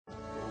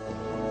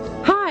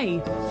Hi,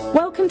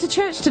 welcome to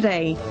church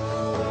today.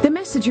 The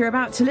message you're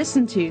about to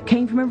listen to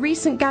came from a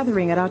recent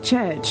gathering at our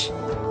church.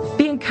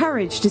 Be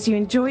encouraged as you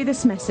enjoy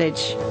this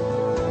message.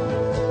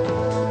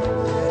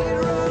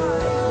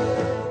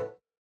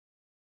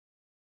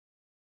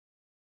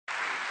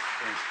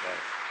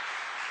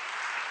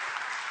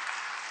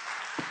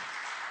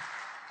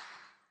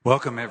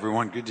 Welcome,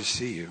 everyone. Good to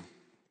see you.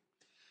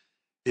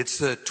 It's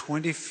the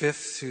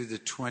 25th through the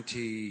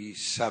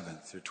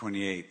 27th or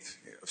 28th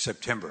of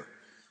September.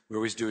 We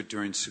always do it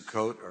during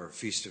Sukkot, or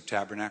Feast of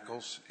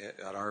Tabernacles,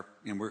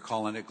 and we're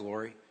calling it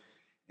Glory.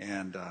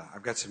 And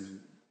I've got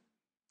some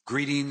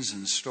greetings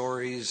and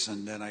stories,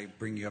 and then I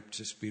bring you up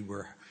to speed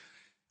where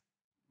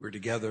we're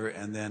together.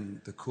 And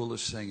then the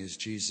coolest thing is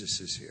Jesus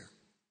is here.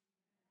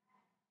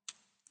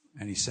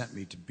 And he sent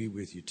me to be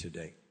with you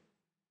today.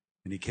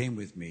 And he came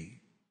with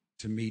me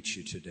to meet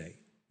you today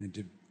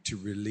and to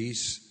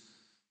release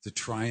the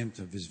triumph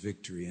of his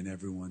victory in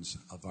every one's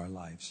of our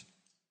lives.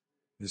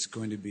 It's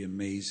going to be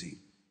amazing.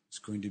 It's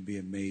going to be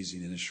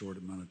amazing in a short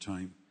amount of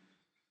time.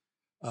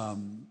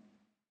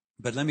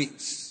 But let me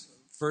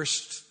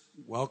first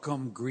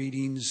welcome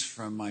greetings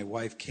from my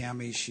wife,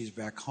 Cammie. She's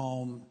back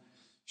home.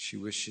 She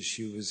wishes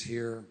she was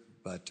here,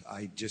 but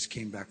I just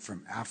came back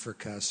from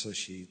Africa, so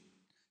she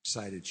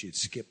decided she'd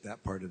skip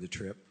that part of the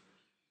trip.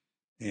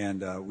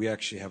 And we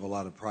actually have a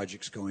lot of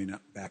projects going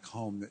up back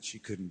home that she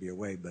couldn't be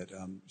away. But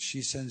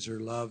she sends her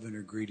love and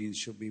her greetings.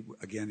 She'll be,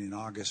 again, in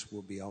August.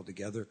 We'll be all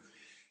together.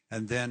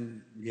 And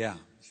then,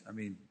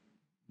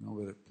 no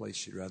other place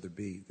she'd rather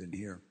be than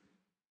here.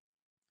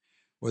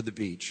 Or the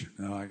beach.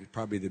 No,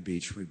 probably the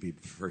beach would be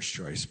the first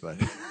choice. But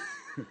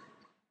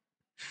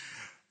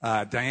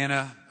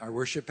Diana, our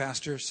worship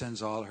pastor,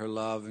 sends all her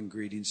love and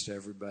greetings to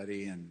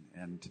everybody.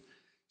 And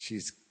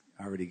she's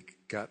already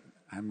got...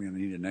 I'm going to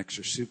need an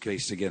extra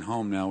suitcase to get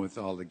home now with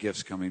all the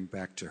gifts coming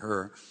back to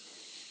her.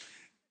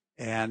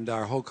 And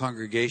our whole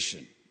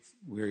congregation,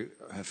 we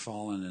have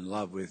fallen in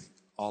love with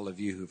all of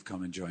you who've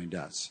come and joined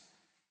us.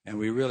 And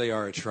we really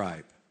are a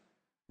tribe.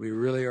 We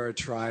really are a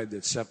tribe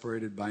that's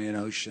separated by an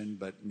ocean,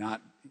 but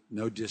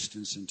no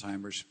distance in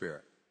time or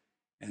spirit.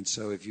 And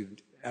so if you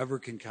ever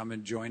can come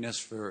and join us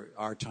for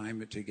our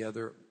time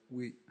together,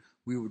 we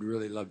would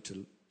really love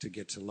to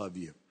get to love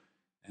you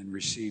and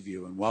receive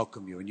you and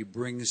welcome you. And you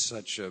bring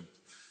such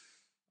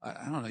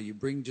you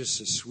bring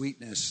just a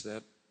sweetness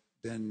that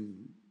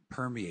then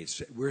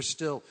permeates. We're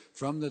still,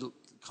 from the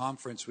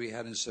conference we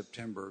had in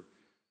September,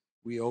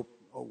 we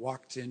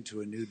walked into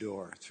a new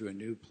door, through a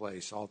new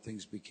place. All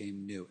things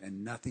became new,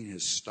 and nothing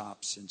has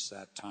stopped since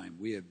that time.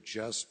 We have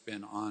just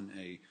been on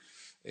a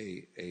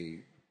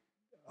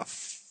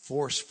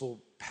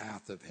forceful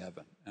path of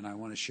heaven, and I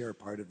want to share a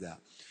part of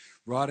that.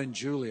 Rod and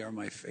Julie are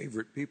my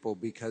favorite people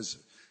because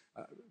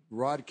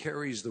Rod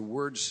carries the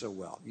word so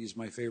well. He's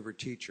my favorite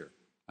teacher.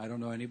 I don't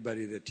know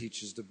anybody that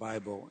teaches the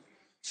Bible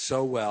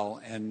so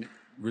well and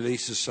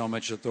releases so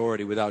much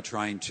authority without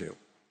trying to.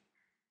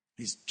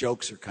 These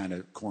jokes are kind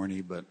of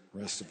corny, but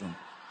rest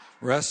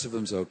of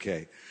them's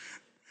okay.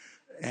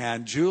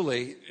 And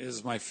Julie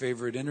is my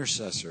favorite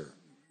intercessor.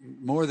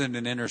 More than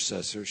an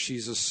intercessor,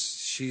 she's a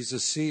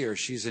seer.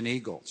 She's an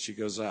eagle. She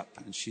goes up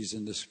and she's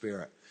in the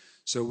spirit.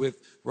 So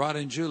with Rod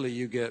and Julie,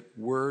 you get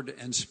word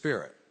and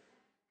spirit.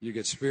 You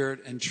get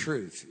spirit and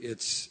truth.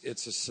 It's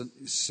a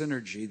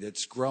synergy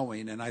that's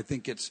growing, and I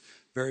think it's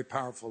very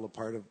powerful, a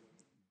part of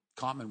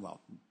Commonwealth.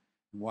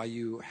 Why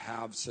you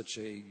have such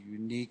a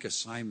unique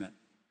assignment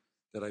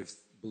that I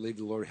believe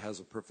the Lord has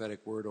a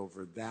prophetic word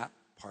over that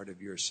part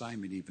of your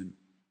assignment even,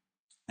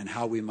 and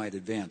how we might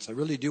advance. I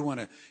really do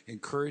want to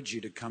encourage you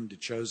to come to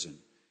Chosen.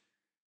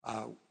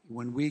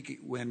 When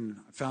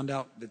I found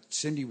out that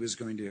Cindy was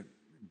going to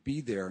be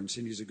there, and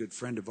Cindy's a good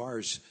friend of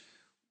ours,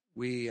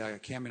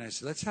 Cammie and I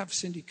said, let's have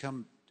Cindy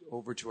come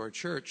over to our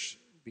church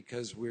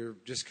because we're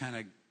just kind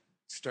of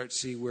start to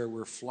see where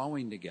we're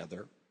flowing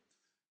together.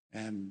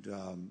 And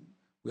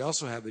we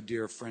also have a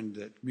dear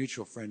friend,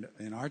 mutual friend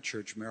in our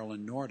church,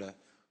 Marilyn Norda,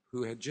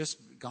 who had just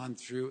gone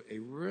through a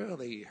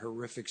really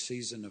horrific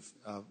season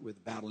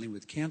with battling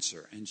with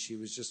cancer. And she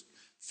was just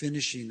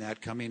finishing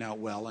that, coming out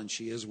well, and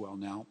she is well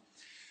now.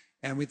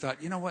 And we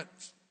thought, you know what?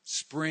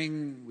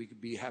 Spring, we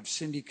could have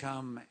Cindy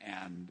come,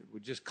 and we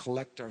just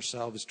collect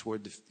ourselves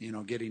toward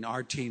getting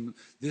our team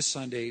this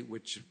Sunday,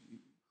 which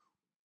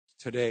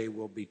today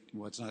will be,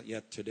 well, it's not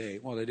yet today.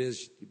 Well, it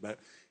is, but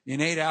in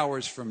 8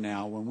 hours from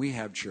now, when we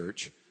have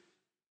church,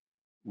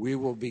 we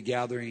will be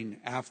gathering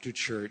after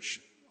church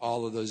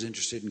all of those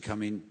interested in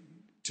coming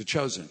to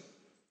Chosen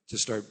to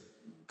start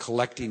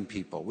collecting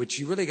people, which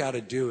you really got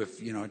to do if,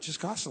 it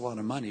just costs a lot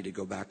of money to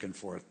go back and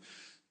forth.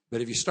 But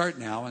if you start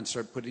now and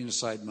start putting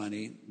aside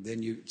money,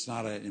 then it's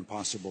not an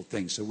impossible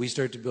thing. So we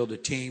start to build a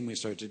team, we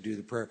start to do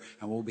the prayer,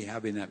 and we'll be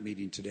having that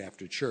meeting today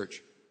after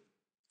church.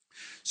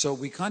 So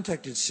we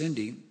contacted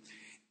Cindy,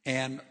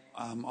 and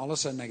all of a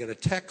sudden I got a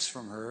text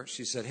from her.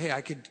 She said, hey,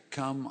 I could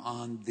come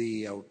on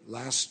the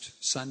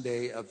last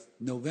Sunday of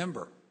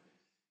November.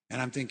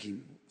 And I'm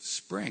thinking,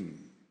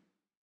 spring,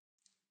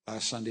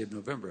 last Sunday of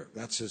November.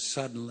 That's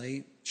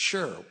suddenly,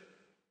 sure.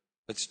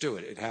 Let's do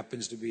it. It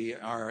happens to be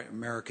our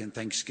American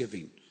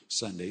Thanksgiving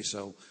Sunday,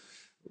 so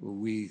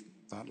we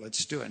thought,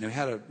 let's do it. And we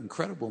had an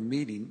incredible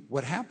meeting.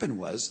 What happened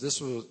was, this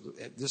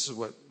is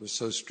what was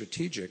so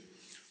strategic,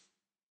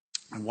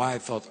 and why I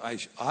felt I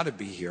ought to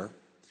be here,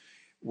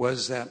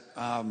 was that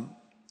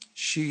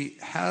she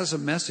has a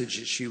message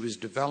that she was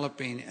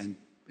developing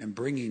and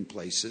bringing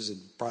places, and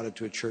brought it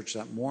to a church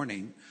that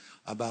morning,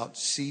 about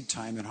seed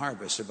time and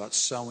harvest, about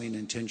sowing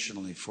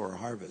intentionally for a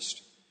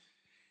harvest.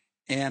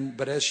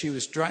 But as she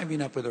was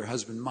driving up with her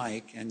husband,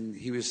 Mike, and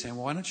he was saying,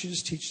 well, why don't you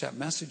just teach that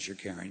message you're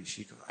carrying?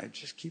 She goes, I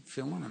just keep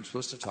feeling I'm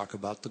supposed to talk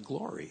about the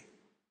glory.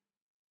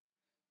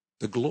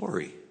 The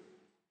glory.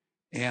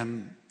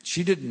 And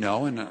she didn't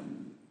know,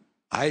 and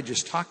I had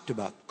just talked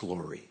about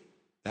glory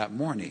that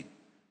morning.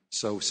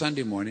 So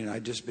Sunday morning,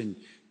 I'd just been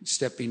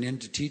stepping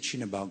into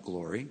teaching about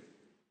glory.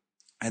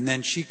 And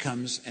then she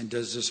comes and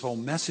does this whole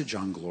message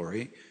on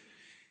glory.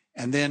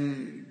 And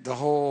then the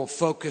whole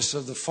focus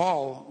of the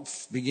fall,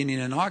 beginning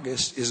in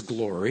August, is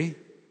glory,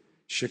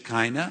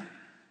 Shekinah.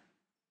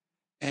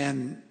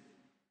 And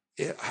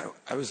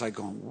I was like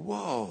going,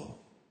 whoa,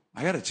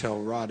 I got to tell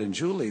Rod and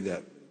Julie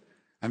that,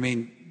 I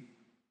mean,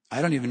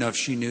 I don't even know if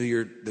she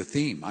knew the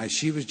theme.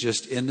 She was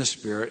just in the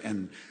Spirit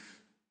and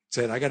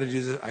said, I got to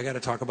do this, I got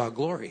to talk about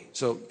glory.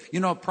 So,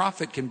 a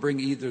prophet can bring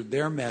either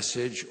their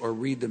message or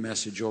read the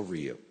message over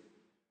you.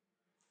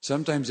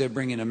 Sometimes they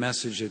bring in a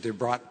message that they're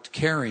brought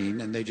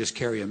carrying, and they just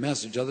carry a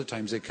message. Other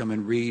times they come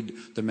and read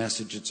the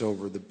message that's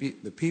over the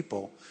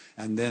people,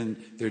 and then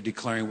they're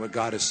declaring what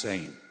God is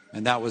saying.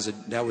 And that was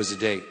a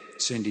day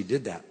Cindy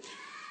did that.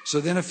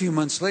 So then a few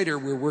months later,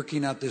 we're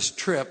working out this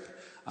trip.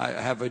 I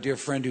have a dear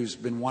friend who's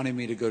been wanting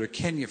me to go to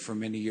Kenya for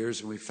many years,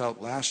 and we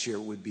felt last year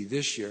it would be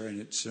this year,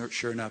 and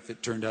sure enough,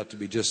 it turned out to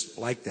be just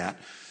like that.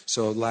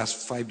 So the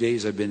last 5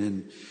 days I've been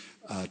in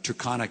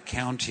Turkana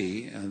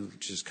County,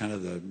 which is kind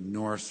of the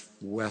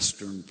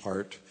northwestern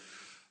part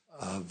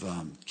of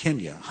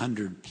Kenya,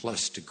 100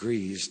 plus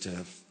degrees to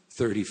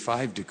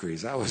 35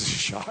 degrees. That was a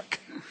shock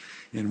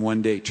in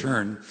one day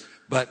turn.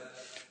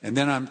 And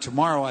then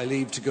tomorrow I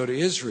leave to go to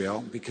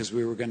Israel, because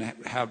we were going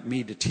to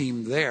meet a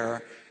team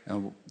there.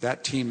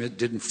 That team, it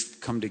didn't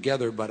come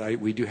together, but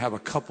we do have a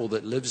couple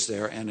that lives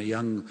there and a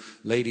young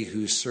lady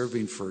who's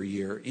serving for a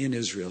year in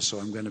Israel. So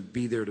I'm going to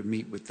be there to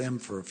meet with them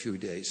for a few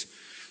days.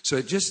 So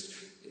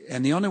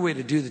and the only way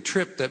to do the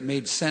trip that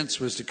made sense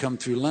was to come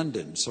through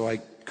London. So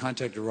I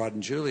contacted Rod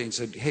and Julie and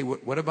said, hey,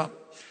 what about,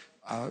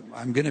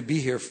 I'm going to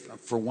be here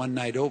for one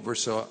night over,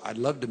 so I'd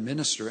love to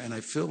minister. And I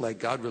feel like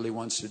God really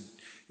wants to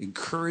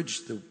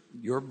encourage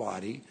your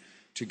body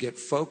to get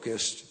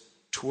focused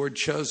toward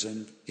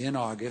Chosen in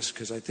August,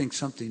 because I think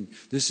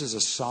this is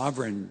a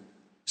sovereign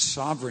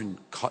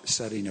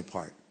setting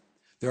apart.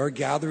 There are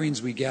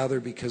gatherings we gather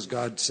because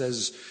God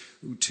says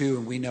to,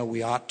 and we know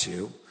we ought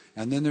to.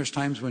 And then there's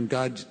times when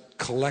God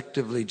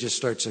collectively just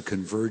starts a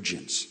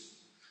convergence.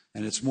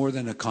 And it's more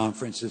than a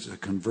conference, it's a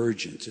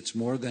convergence. It's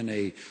more than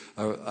a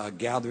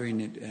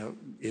gathering.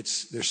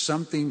 There's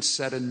something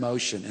set in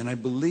motion. And I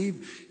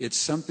believe it's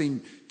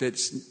something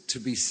that's to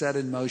be set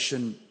in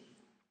motion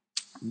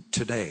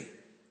today.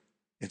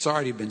 It's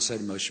already been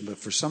set in motion, but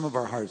for some of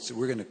our hearts,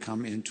 we're going to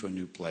come into a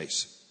new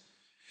place.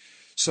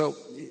 So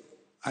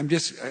I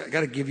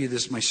got to give you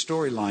my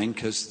storyline,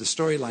 because the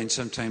storyline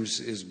sometimes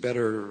is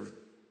better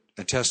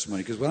a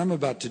testimony, because what I'm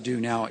about to do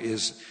now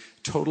is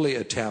totally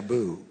a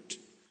taboo,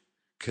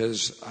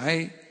 because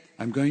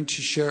I'm going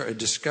to share a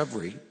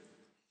discovery,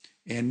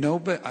 and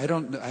I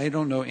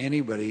don't know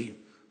anybody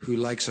who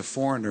likes a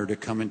foreigner to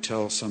come and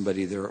tell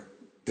somebody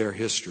their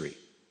history,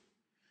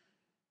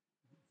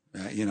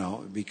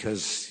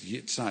 because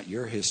it's not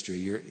your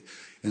history.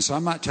 And so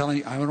I'm not telling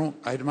you.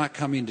 I'm not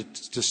coming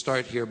to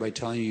start here by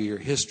telling you your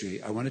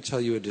history. I want to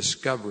tell you a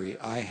discovery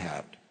I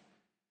had,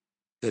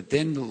 that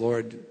then the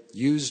Lord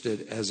used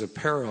it as a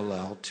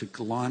parallel to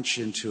launch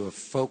into a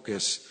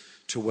focus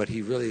to what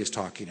he really is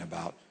talking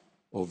about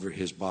over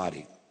his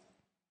body.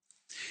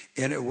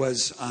 And it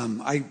was,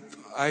 I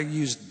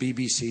used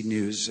BBC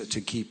News to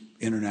keep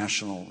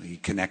internationally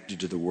connected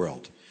to the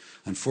world.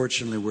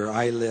 Unfortunately, where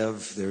I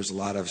live, there's a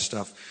lot of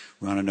stuff.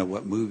 We want to know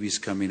what movie's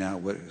coming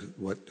out,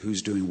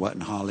 who's doing what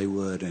in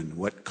Hollywood, and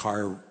what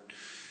car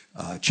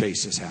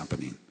chase is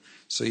happening.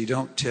 So you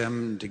don't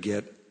tend to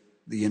get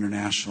the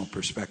international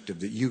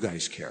perspective that you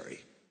guys carry.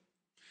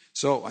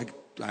 So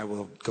I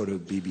will go to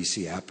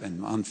BBC app,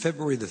 and on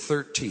February the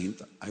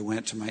 13th, I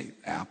went to my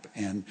app,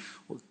 and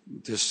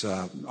this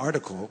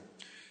article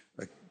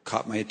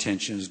caught my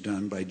attention. Is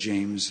done by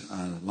James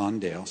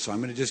Londale. So I'm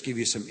going to just give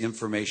you some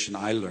information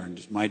I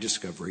learned, my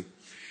discovery.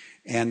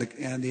 And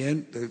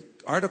the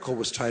article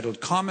was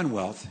titled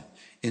 "Commonwealth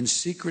in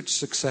Secret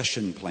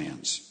Succession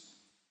Plans."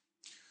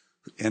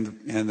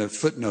 And the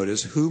footnote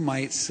is, who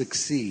might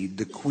succeed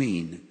the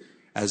Queen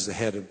as the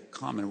head of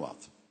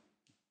Commonwealth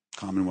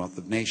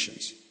of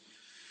Nations.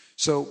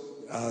 So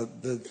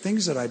the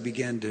things that I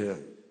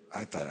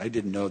thought, I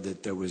didn't know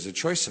that there was a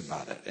choice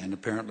about it. And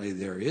apparently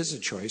there is a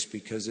choice,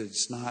 because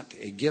it's not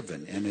a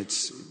given. And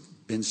it's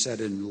been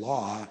set in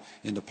law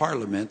in the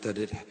parliament that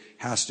it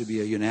has to be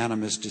a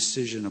unanimous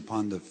decision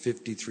upon the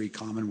 53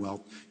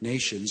 Commonwealth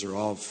nations, or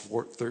all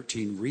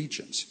 13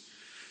 regions.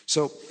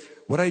 So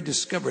what I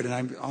discovered,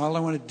 and all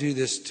I want to do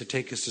this to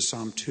take us to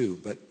Psalm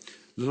 2, but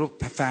little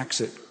facts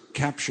that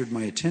captured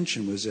my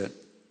attention was that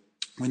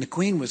when the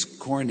Queen was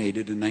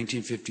coronated in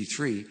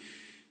 1953,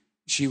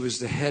 she was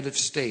the head of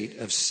state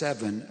of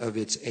 7 of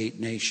its 8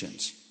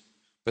 nations.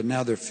 But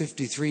now there are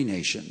 53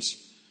 nations.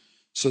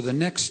 So the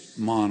next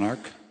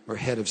monarch or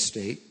head of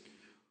state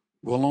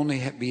will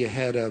only be a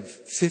head of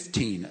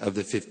 15 of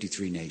the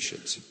 53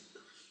 nations.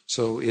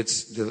 So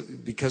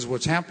because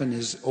what's happened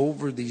is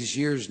over these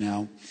years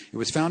now, it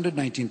was founded in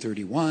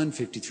 1931,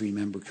 53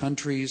 member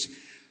countries,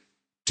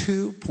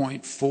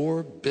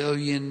 2.4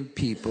 billion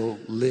people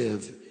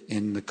live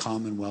in the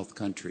Commonwealth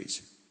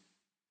countries.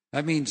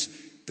 That means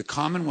the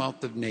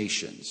Commonwealth of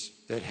Nations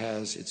that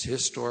has its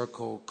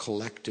historical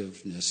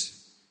collectiveness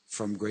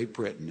from Great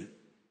Britain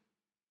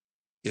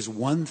is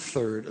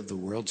 1/3 of the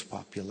world's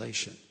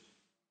population.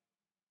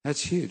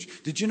 That's huge.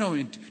 Did you know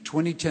in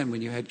 2010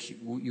 when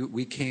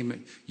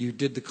you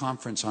did the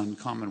conference on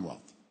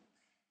Commonwealth?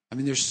 I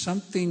mean, there's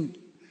something.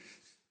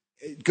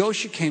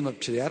 Gosha came up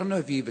today. I don't know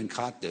if you even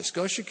caught this.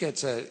 Gosha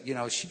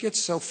she gets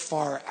so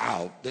far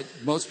out that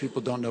most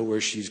people don't know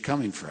where she's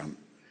coming from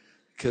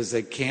because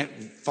they can't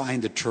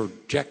find the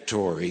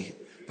trajectory.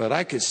 But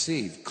I could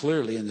see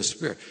clearly in the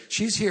Spirit.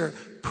 She's here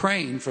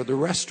praying for the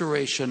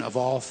restoration of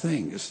all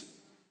things,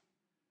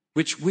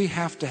 which we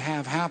have to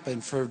have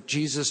happen for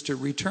Jesus to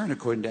return,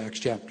 according to Acts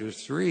chapter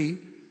 3.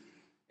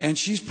 And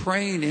she's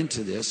praying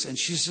into this, and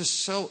she's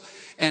just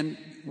and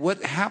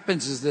what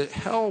happens is that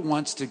hell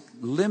wants to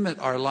limit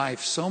our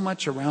life so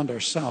much around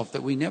ourselves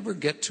that we never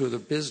get to the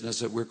business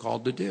that we're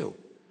called to do.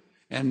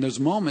 And those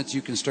moments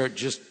you can start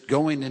just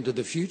going into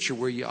the future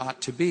where you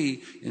ought to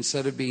be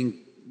instead of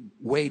being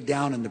weighed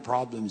down in the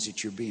problems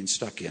that you're being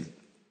stuck in.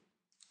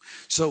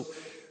 So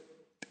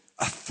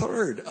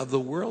 1/3 of the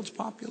world's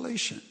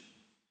population.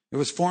 It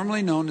was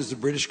formerly known as the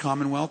British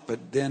Commonwealth,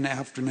 but then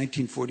after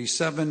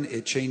 1947,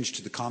 it changed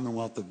to the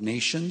Commonwealth of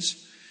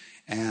Nations.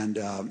 And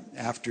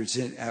after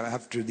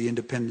the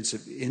independence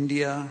of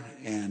India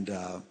and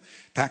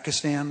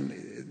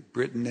Pakistan,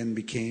 Britain then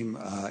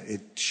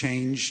it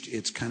changed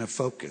its kind of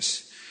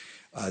focus.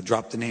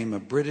 Dropped the name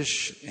of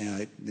British,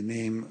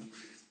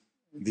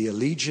 the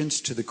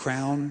allegiance to the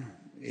crown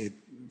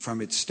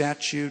from its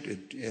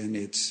statute, and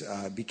it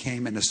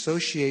became an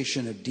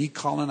association of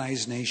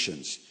decolonized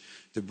nations.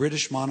 The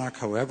British monarch,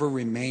 however,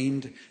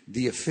 remained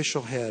the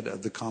official head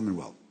of the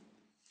Commonwealth.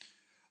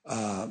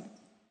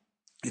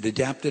 It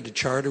adapted a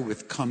charter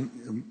with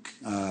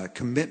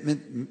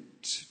commitment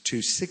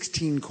to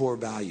 16 core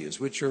values,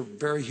 which are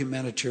very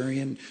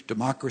humanitarian: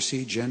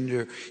 democracy,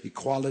 gender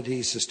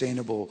equality,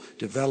 sustainable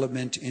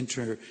development,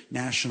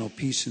 international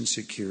peace and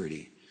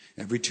security.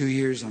 Every 2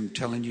 years, I'm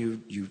telling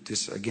you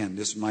this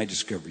is my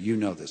discovery. You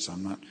know this.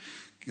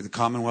 The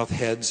Commonwealth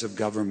heads of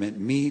government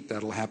meet.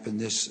 That'll happen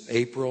this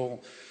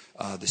April,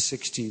 the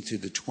 16th through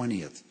the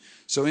 20th.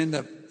 So in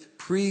the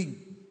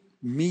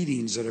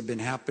pre-meetings that have been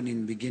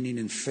happening beginning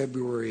in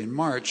February and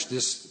March,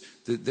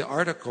 the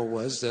article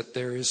was that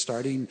there is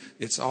starting,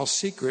 it's all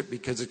secret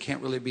because it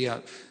can't really be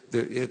out.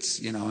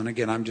 And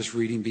again, I'm just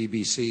reading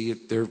BBC.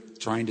 They're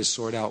trying to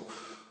sort out,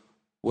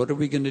 what are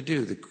we going to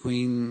do? The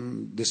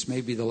Queen, this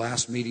may be the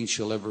last meeting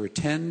she'll ever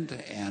attend.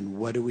 And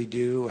what do we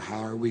do?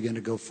 How are we going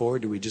to go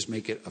forward? Do we just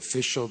make it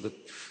official that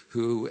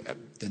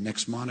the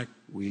next monarch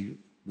we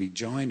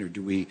join, or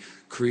do we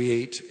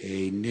create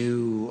a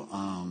new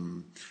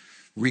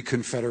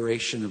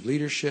reconfederation of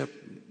leadership?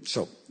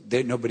 So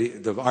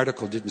the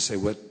article didn't say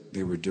what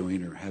they were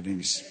doing or had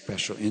any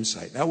special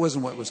insight. That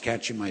wasn't what was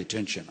catching my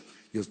attention.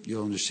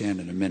 You'll understand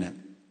in a minute.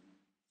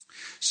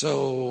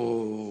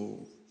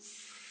 So,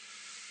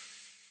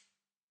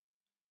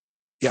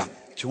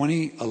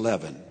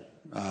 2011,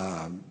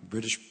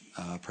 British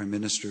Prime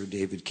Minister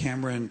David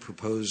Cameron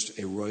proposed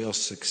a royal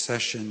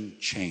succession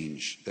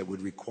change that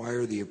would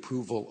require the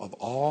approval of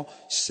all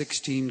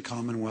 16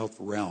 Commonwealth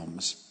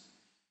realms.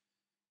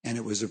 And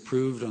it was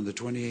approved on the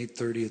 28th,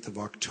 30th of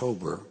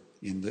October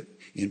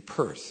in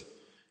Perth.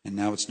 And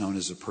now it's known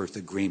as the Perth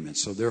Agreement.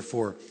 So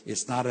therefore,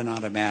 it's not an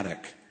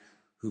automatic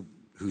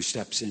who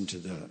steps into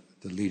the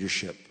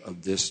leadership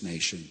of this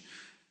nation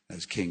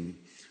as king.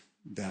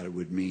 That it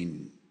would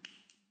mean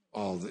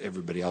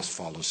everybody else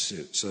follows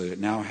suit. So it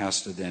now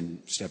has to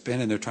then step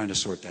in, and they're trying to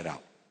sort that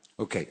out.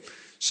 Okay,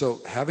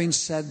 so having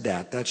said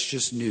that, that's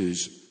just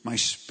news. My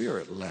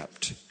spirit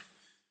leapt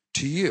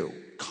to you,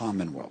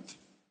 Commonwealth,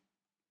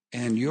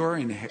 and your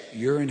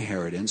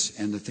inheritance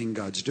and the thing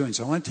God's doing.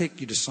 So I want to take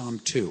you to Psalm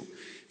 2.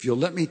 If you'll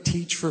let me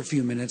teach for a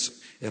few minutes,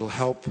 it'll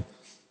help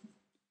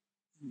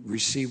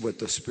receive what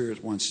the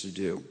Spirit wants to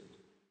do.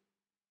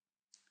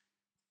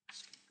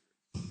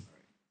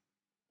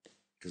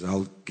 Because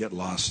I'll get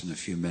lost in a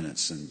few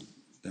minutes, and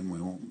then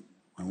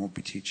I won't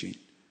be teaching.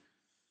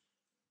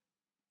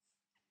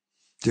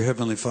 Dear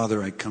Heavenly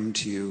Father, I come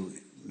to you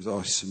with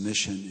all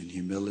submission and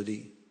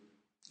humility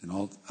and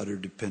all utter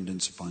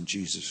dependence upon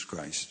Jesus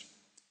Christ.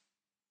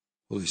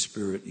 Holy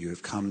Spirit, you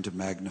have come to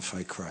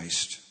magnify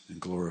Christ and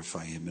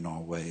glorify him in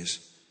all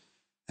ways.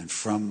 And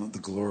from the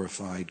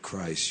glorified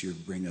Christ, you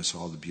bring us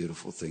all the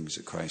beautiful things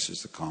that Christ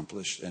has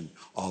accomplished, and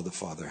all the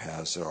Father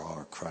has are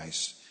all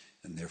Christ,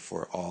 and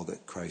therefore all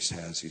that Christ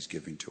has, he's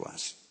giving to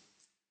us.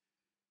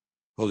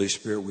 Holy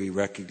Spirit, we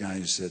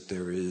recognize that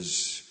there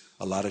is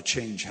a lot of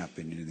change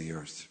happening in the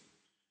earth.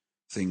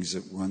 Things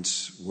that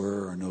once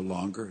were are no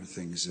longer,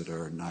 things that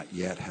are not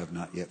yet, have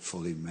not yet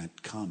fully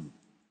met come.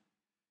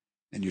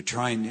 And you're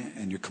trying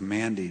and you're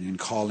commanding and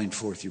calling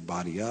forth your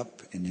body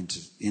up and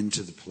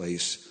into the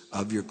place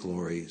of your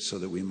glory, so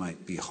that we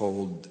might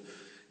behold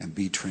and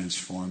be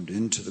transformed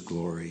into the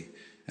glory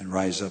and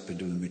rise up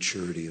into the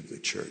maturity of the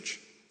church,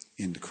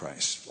 into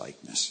Christ's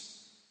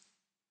likeness.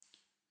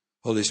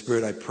 Holy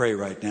Spirit, I pray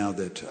right now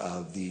that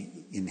the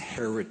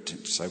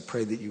inheritance, I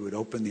pray that you would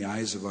open the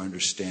eyes of our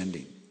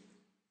understanding.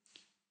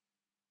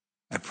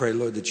 I pray,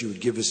 Lord, that you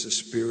would give us a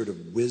spirit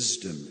of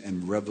wisdom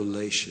and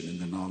revelation in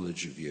the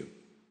knowledge of you.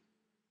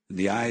 In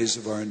the eyes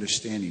of our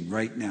understanding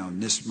right now, in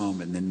this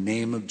moment, in the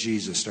name of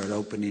Jesus, start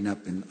opening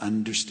up in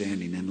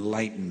understanding,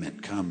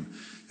 enlightenment come,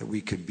 that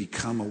we could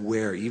become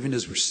aware, even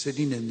as we're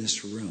sitting in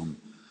this room,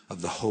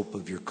 of the hope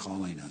of your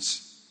calling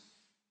us.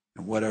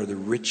 And what are the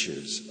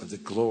riches of the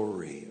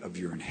glory of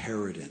your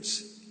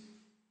inheritance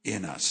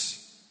in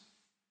us?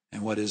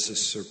 And what is the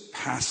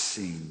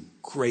surpassing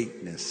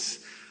greatness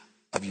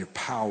of your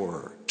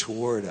power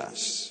toward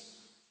us,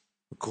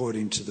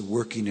 according to the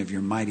working of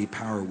your mighty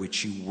power,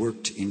 which you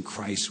worked in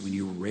Christ when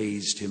you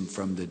raised him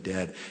from the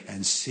dead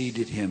and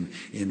seated him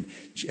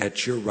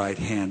at your right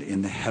hand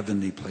in the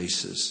heavenly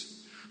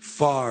places,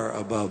 far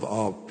above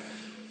all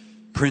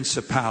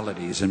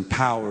principalities and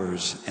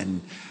powers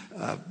and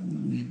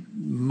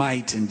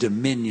might and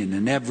dominion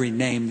and every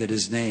name that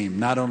is named,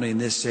 not only in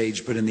this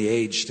age, but in the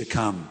age to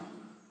come.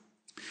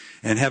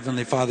 And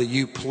Heavenly Father,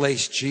 you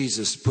placed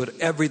Jesus, put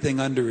everything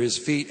under his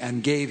feet,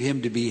 and gave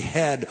him to be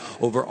head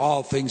over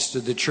all things to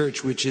the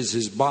church, which is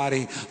his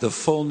body, the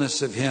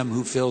fullness of him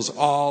who fills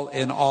all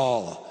in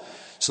all.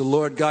 So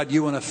Lord God,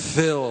 you want to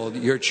fill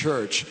your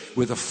church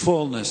with the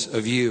fullness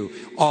of you,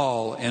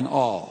 all in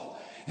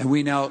all. And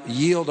we now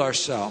yield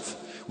ourselves.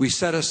 We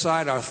set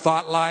aside our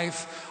thought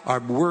life, our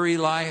worry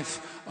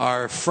life,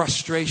 our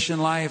frustration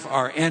life,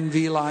 our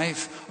envy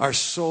life, our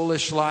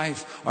soulish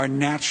life, our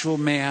natural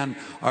man,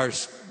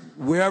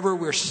 wherever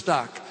we're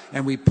stuck,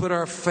 and we put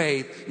our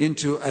faith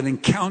into an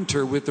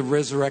encounter with the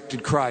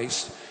resurrected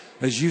Christ.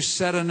 As you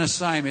set an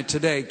assignment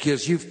today,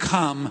 because you've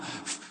come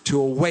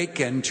to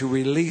awaken, to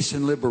release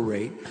and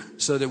liberate,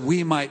 so that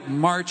we might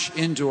march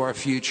into our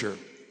future.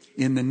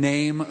 In the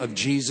name of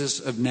Jesus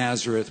of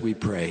Nazareth, we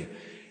pray.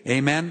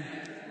 Amen.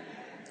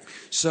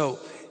 So,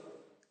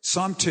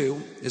 Psalm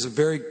 2 is a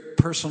very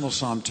personal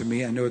psalm to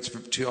me. I know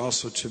it's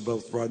also to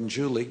both Rod and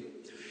Julie.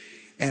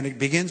 And it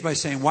begins by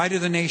saying, why do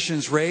the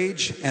nations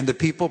rage and the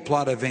people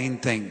plot a vain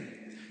thing?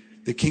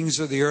 The kings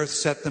of the earth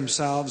set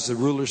themselves, the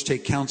rulers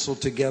take counsel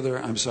together.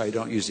 I'm sorry,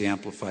 don't use the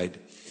Amplified,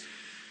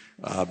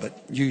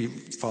 but you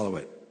follow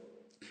it.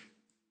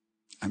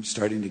 I'm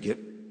starting to get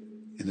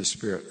in the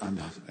spirit. I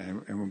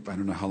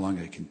don't know how long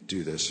I can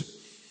do this.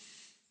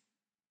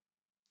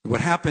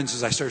 What happens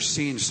is I start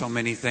seeing so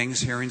many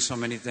things, hearing so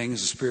many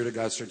things. The Spirit of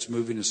God starts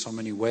moving in so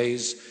many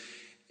ways.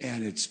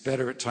 And it's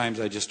better at times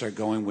I just start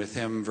going with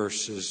him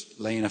versus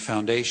laying a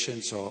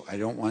foundation. So I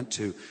don't want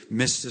to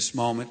miss this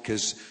moment,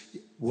 because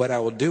what I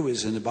will do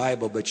is in the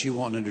Bible, but you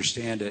won't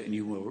understand it. And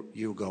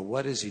you'll go,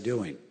 what is he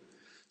doing?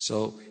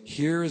 So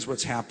here is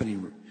what's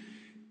happening.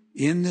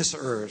 In this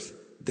earth,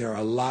 there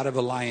are a lot of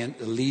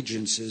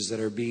allegiances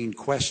that are being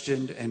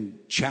questioned and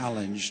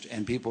challenged,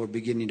 and people are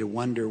beginning to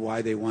wonder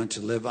why they want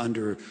to live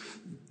under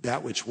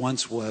that which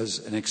once was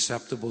an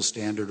acceptable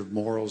standard of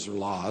morals or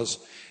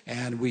laws.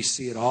 And we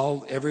see it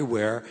all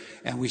everywhere,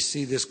 and we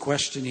see this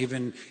question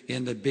even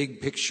in the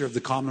big picture of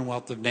the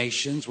Commonwealth of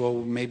Nations. Well,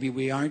 maybe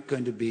we aren't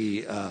going to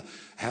be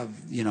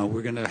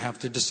we're going to have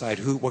to decide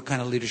what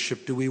kind of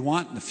leadership do we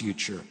want in the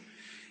future.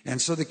 And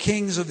so the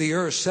kings of the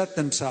earth set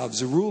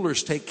themselves, the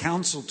rulers take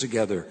counsel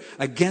together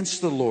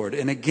against the Lord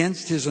and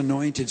against his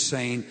anointed,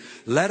 saying,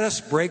 let us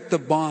break their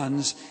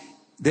bonds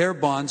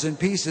in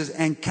pieces,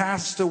 and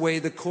cast away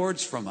the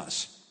cords from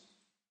us.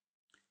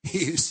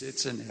 He who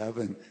sits in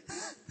heaven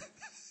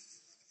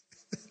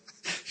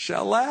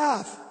shall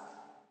laugh.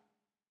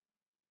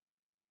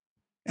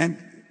 And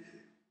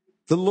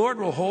the Lord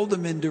will hold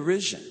them in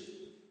derision.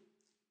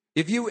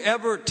 If you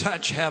ever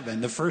touch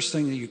heaven, the first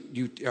thing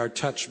you are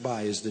touched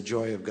by is the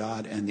joy of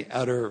God and the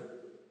utter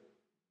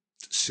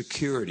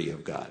security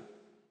of God,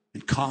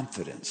 and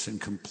confidence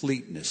and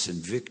completeness and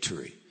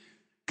victory.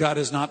 God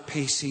is not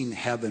pacing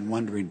heaven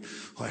wondering,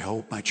 I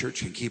hope my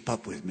church can keep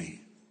up with me.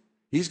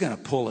 He's going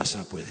to pull us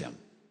up with him.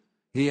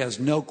 He has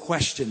no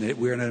question that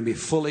we're going to be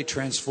fully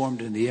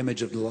transformed in the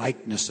image of the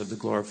likeness of the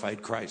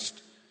glorified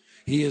Christ.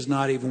 He is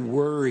not even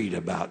worried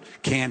about,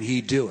 can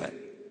he do it?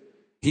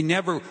 He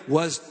never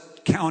was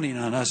counting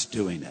on us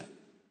doing it.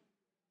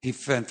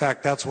 In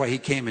fact, that's why he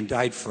came and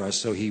died for us,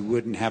 so he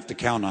wouldn't have to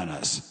count on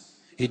us.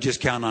 He'd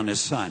just count on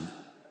his son.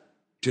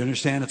 Do you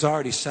understand? It's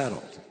already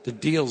settled. The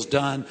deal's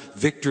done.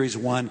 Victory's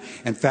won.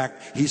 In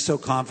fact, he's so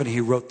confident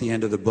he wrote the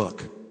end of the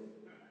book.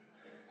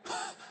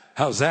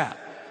 How's that?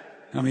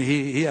 I mean,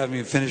 he hadn't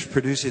even finished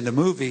producing the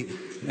movie,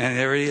 and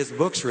there it is, the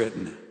book's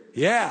written.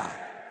 Yeah.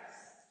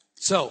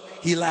 So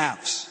he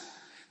laughs.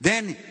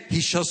 Then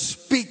he shall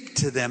speak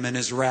to them in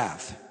his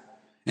wrath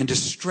and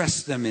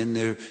distress them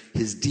in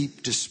his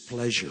deep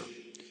displeasure.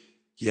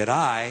 Yet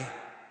I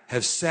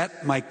have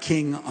set my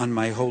king on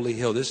my holy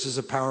hill. This is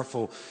a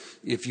powerful,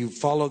 if you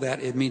follow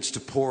that, it means to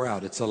pour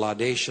out. It's a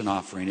laudation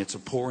offering. It's a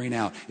pouring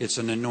out. It's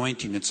an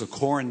anointing. It's a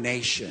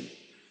coronation.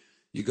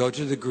 You go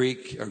to the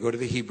Greek or go to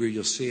the Hebrew,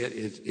 you'll see it.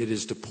 It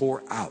is to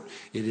pour out.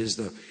 It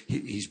is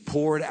he's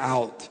poured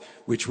out,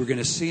 which we're going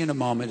to see in a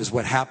moment, is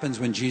what happens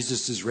when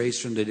Jesus is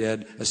raised from the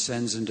dead,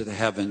 ascends into the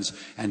heavens,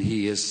 and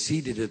he is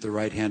seated at the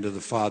right hand of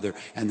the Father,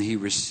 and he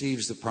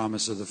receives the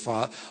promise of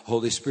the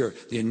Holy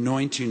Spirit. The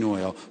anointing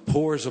oil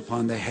pours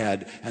upon the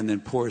head and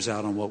then pours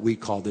out on what we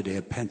call the day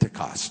of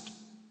Pentecost.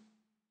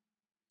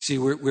 See,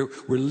 we're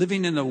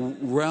living in the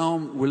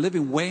realm, we're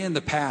living way in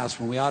the past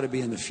when we ought to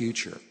be in the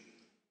future.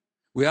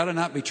 We ought to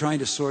not be trying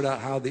to sort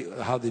out how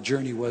the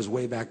journey was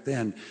way back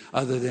then,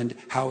 other than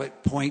how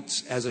it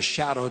points as a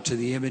shadow to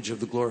the image of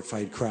the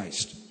glorified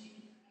Christ.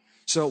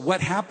 So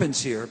what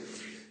happens here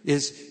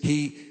is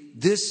he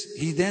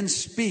then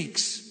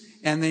speaks,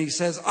 and then he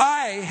says,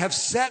 I have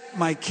set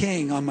my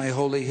king on my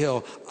holy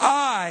hill.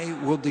 I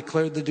will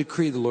declare the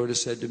decree. The Lord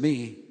has said to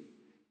me,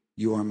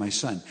 you are my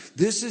son.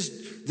 This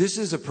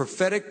is a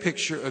prophetic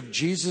picture of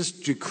Jesus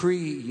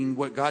decreeing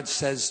what God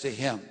says to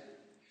him.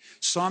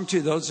 Psalm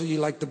 2, those of you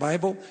who like the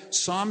Bible,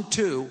 Psalm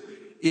 2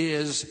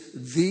 is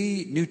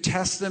the New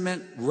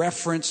Testament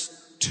reference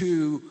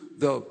to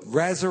the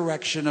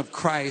resurrection of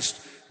Christ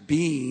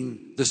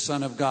being the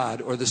Son of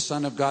God, or the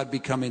Son of God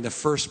becoming the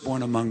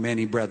firstborn among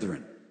many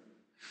brethren.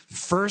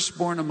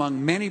 Firstborn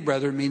among many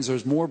brethren means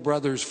there's more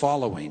brothers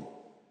following,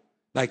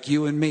 like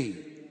you and me,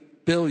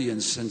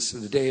 billions since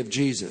the day of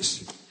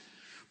Jesus.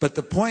 But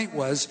the point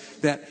was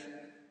that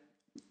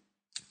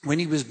when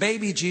he was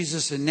baby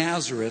Jesus in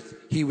Nazareth,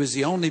 he was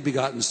the only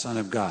begotten Son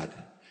of God.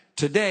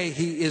 Today,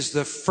 he is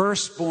the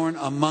firstborn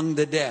among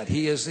the dead.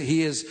 He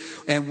is,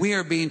 and we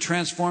are being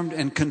transformed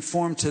and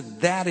conformed to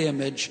that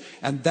image,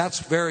 and that's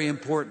very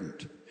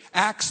important.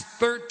 Acts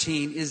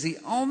 13 is the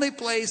only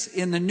place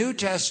in the New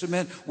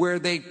Testament where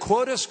they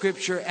quote a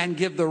scripture and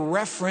give the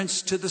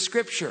reference to the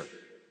scripture.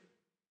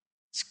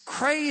 It's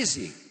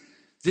crazy.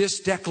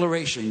 This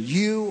declaration,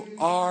 you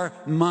are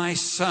my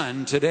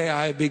son, today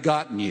I have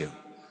begotten you.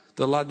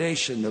 The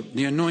laudation,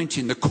 the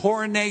anointing, the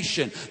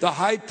coronation, the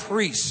high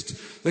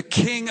priest, the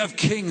King of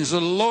kings,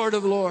 the Lord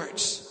of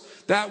lords.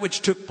 That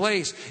which took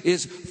place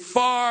is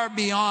far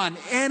beyond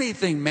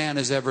anything man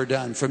has ever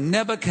done. From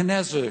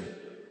Nebuchadnezzar,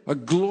 a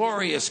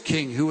glorious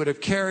king who would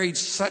have carried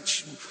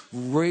such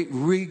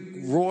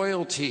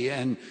royalty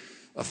and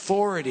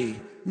authority,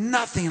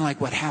 nothing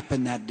like what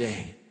happened that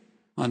day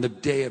on the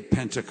day of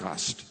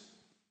Pentecost.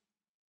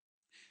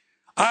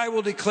 I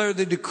will declare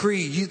the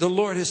decree. The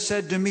Lord has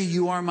said to me,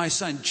 you are my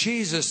son.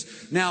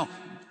 Jesus now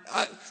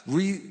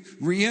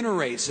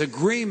reiterates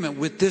agreement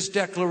with this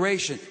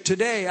declaration.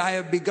 Today I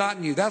have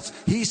begotten you.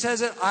 He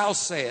says it, I'll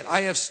say it.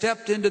 I have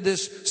stepped into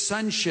this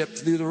sonship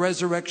through the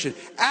resurrection.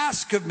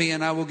 Ask of me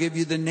and I will give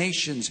you the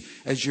nations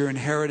as your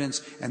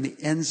inheritance and the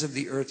ends of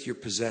the earth your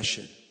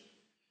possession.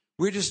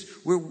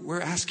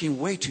 We're asking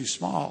way too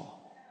small.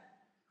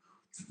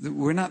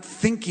 We're not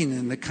thinking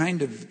in the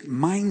kind of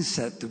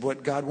mindset of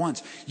what God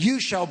wants.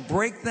 You shall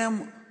break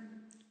them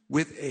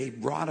with a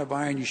rod of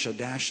iron. You shall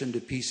dash them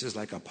to pieces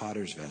like a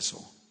potter's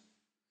vessel.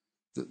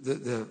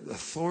 The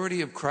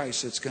authority of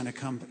Christ that's going to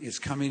come is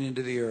coming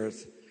into the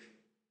earth.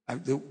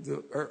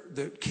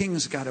 The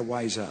kings got to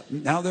wise up.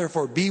 Now,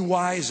 therefore, be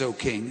wise, O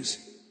kings.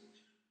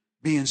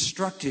 Be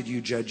instructed,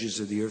 you judges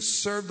of the earth.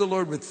 Serve the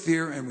Lord with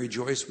fear and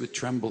rejoice with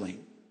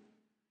trembling.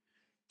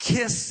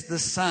 Kiss the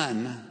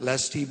Son,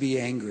 lest he be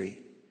angry,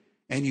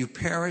 and you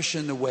perish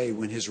in the way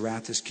when his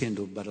wrath is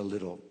kindled but a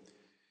little.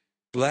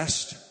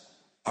 Blessed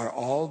are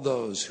all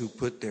those who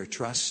put their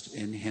trust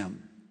in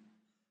him.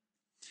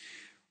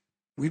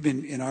 We've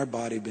been, in our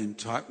body, been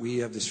taught, we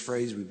have this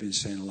phrase we've been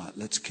saying a lot,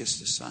 let's kiss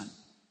the Son.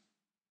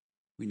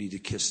 We need to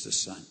kiss the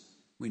Son.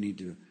 We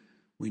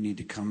need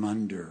to come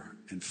under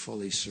and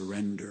fully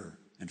surrender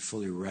and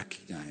fully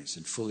recognize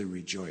and fully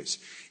rejoice.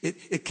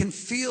 It can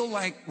feel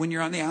like when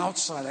you're on the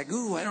outside, like,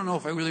 ooh, I don't know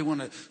if I really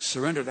want to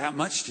surrender that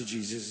much to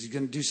Jesus. He's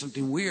going to do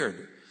something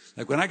weird.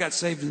 Like when I got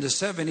saved in the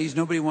 70s,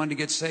 nobody wanted to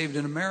get saved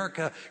in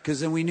America because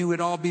then we knew we'd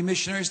all be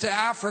missionaries to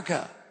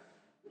Africa.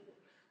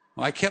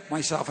 Well, I kept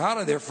myself out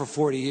of there for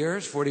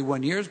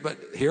 41 years, but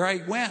here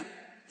I went.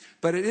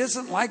 But it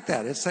isn't like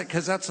that. It's like,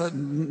 because that's a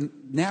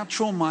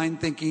natural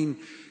mind thinking,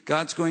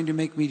 God's going to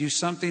make me do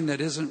something that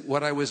isn't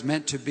what I was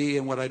meant to be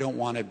and what I don't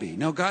want to be.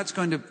 No, God's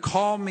going to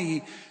call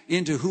me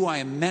into who I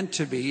am meant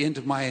to be,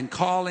 into my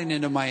calling,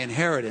 into my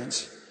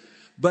inheritance,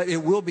 but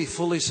it will be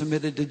fully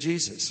submitted to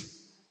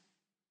Jesus.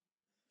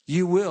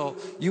 You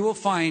will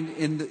find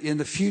in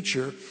the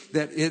future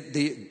that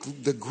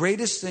the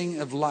greatest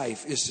thing of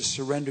life is to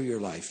surrender your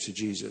life to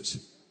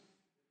Jesus.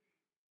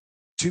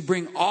 To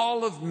bring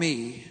all of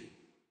me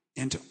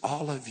into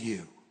all of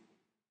you.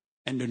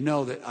 And to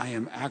know that I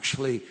am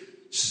actually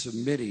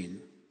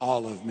submitting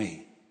all of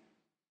me.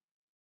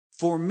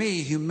 For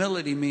me,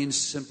 humility means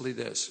simply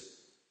this: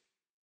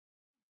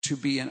 to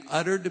be in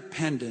utter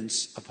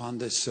dependence upon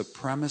the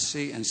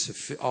supremacy and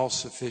all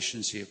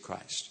sufficiency of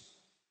Christ.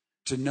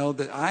 To know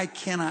that I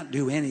cannot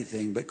do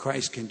anything, but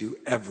Christ can do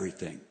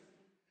everything.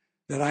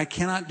 That I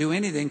cannot do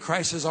anything,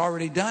 Christ has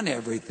already done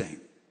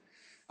everything.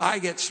 I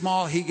get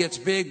small, he gets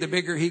big. The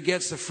bigger he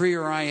gets, the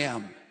freer I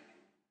am.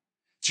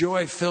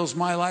 Joy fills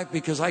my life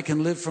because I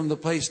can live from the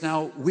place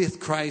now with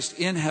Christ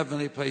in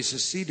heavenly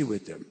places, seated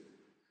with him.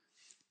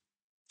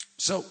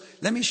 So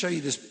let me show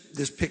you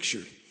this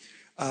picture.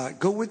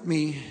 Go with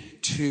me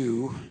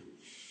to,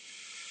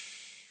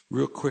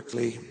 real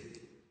quickly,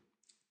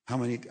 how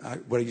many,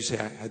 what did you say?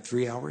 I had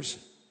 3 hours?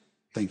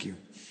 Thank you.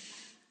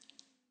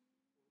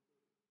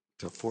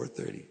 Till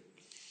 4:30.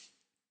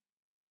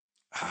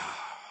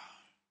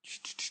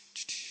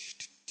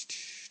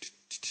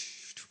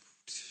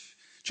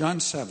 John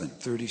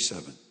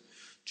 7:37.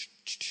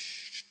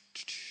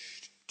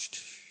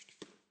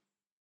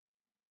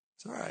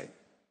 It's all right.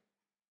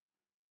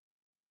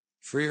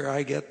 Freer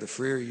I get, the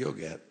freer you'll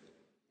get.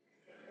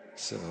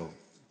 So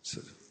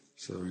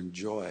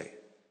enjoy.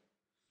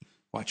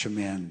 Watch a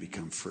man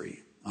become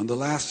free. On the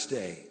last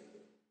day,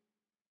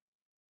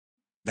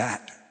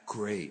 that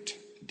great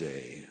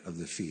day of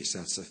the feast.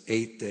 That's the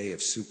 8th day of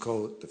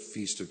Sukkot, the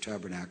Feast of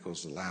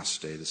Tabernacles, the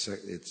last day. It's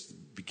the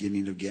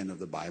beginning again of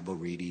the Bible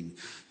reading,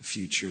 the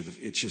future.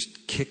 It's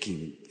just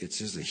kicking. It's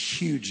just a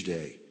huge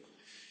day.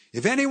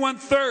 If anyone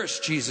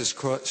thirsts, Jesus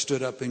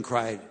stood up and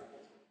cried,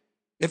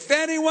 if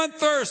anyone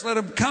thirsts, let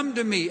him come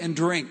to me and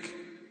drink.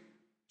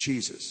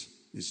 Jesus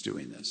is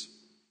doing this.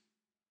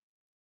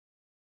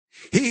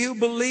 He who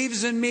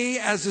believes in me,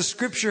 as the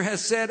scripture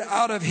has said,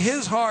 out of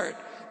his heart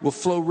will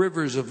flow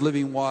rivers of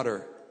living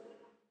water.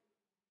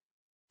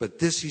 But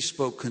this he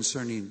spoke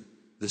concerning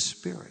the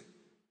Spirit,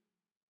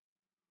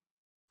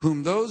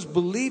 whom those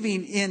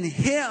believing in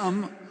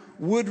him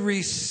would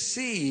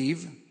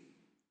receive.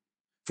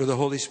 For the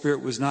Holy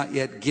Spirit was not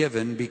yet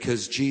given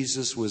because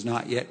Jesus was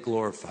not yet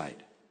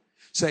glorified.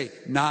 Say,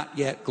 not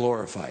yet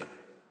glorified.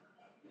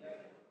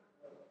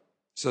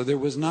 So there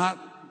was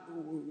not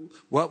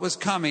what was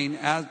coming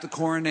at the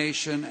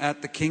coronation,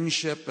 at the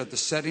kingship, at the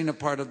setting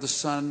apart of the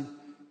Son,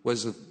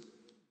 was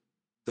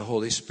the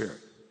Holy Spirit.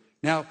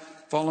 Now,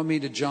 follow me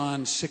to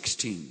John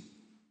 16,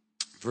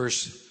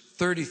 verse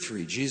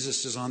 33.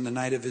 Jesus is on the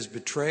night of his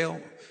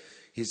betrayal.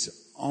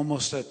 He's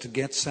almost at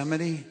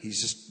Gethsemane.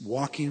 He's just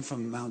walking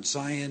from Mount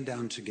Zion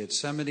down to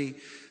Gethsemane,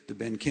 the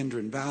Ben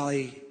Kidron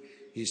Valley.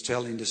 He's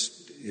telling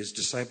his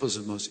disciples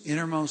the most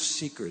innermost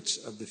secrets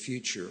of the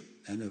future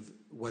and of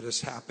what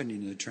is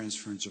happening in the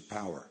transference of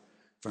power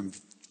from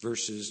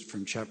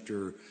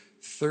chapter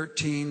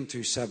 13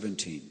 through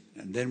 17.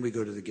 And then we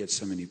go to the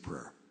Gethsemane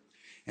prayer.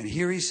 And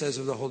here he says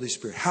of the Holy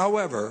Spirit,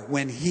 however,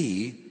 when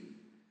he,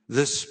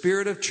 the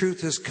Spirit of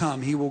truth, has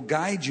come, he will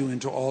guide you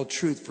into all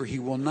truth, for he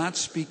will not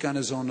speak on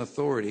his own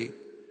authority,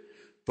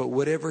 but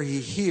whatever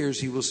he hears,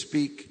 he will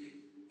speak,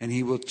 and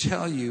he will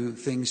tell you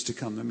things to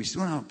come. Let me see.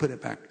 No, put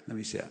it back. Let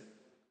me see that.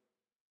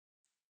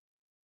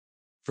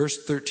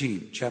 Verse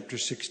 13, chapter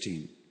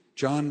 16.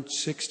 John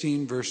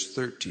 16, verse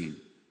 13.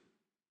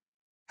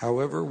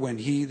 However, when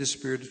he, the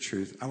Spirit of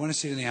truth, I want to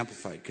see it in the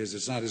Amplified because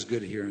it's not as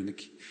good here in the...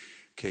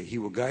 Okay, he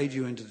will guide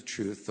you into the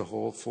truth, the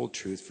whole full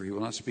truth, for he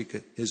will not speak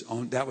his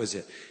own. That was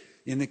it.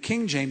 In the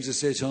King James, it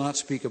says he'll not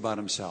speak about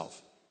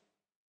himself.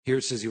 Here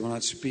it says he will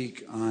not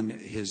speak on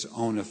his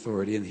own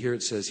authority. And here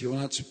it says he will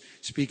not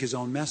speak his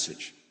own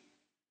message.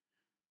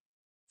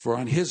 For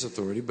on his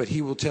authority, but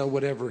he will tell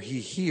whatever he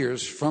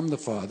hears from the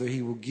Father.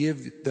 He will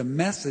give the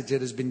message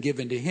that has been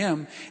given to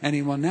him, and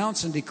he will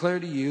announce and declare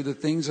to you the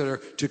things that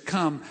are to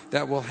come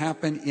that will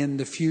happen in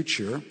the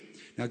future.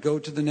 Now go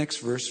to the next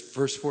verse,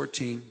 verse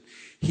 14.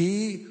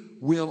 He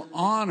will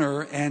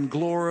honor and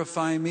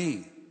glorify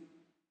me.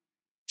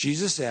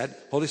 Jesus said,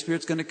 Holy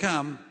Spirit's going to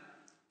come,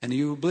 and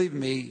you believe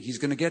me, he's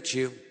going to get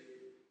you.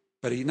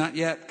 But he's not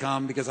yet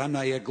come because I'm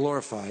not yet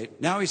glorified.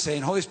 Now he's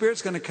saying, Holy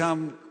Spirit's going to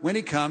come. When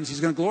he comes, he's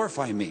going to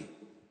glorify me.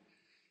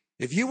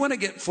 If you want to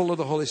get full of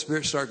the Holy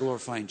Spirit, start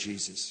glorifying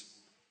Jesus.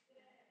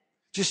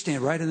 Just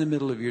stand right in the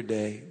middle of your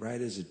day, right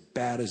as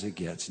bad as it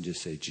gets, and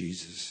just say,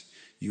 Jesus,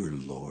 you're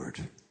Lord.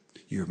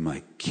 You're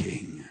my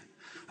King.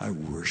 I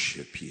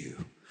worship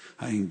you.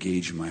 I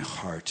engage my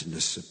heart in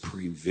the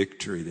supreme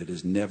victory that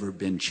has never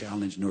been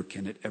challenged, nor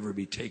can it ever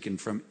be taken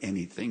from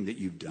anything that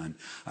you've done.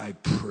 I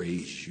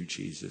praise you,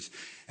 Jesus.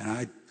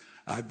 And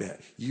I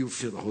bet you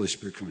feel the Holy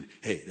Spirit coming.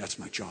 Hey, that's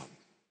my job.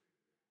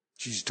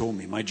 Jesus told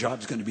me my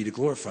job is going to be to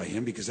glorify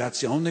him, because that's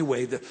the only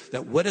way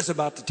that what is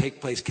about to take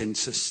place can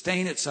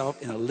sustain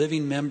itself in a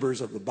living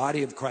members of the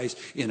body of Christ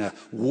in a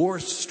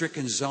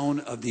war-stricken zone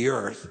of the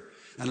earth.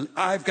 And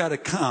I've got to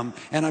come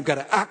and I've got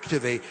to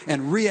activate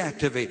and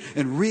reactivate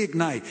and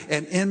reignite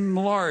and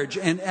enlarge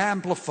and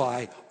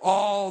amplify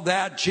all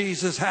that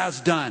Jesus has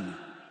done.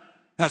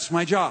 That's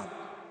my job.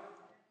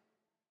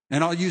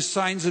 And I'll use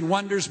signs and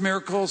wonders,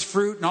 miracles,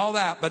 fruit, and all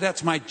that, but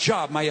that's my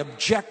job. My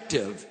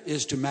objective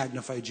is to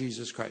magnify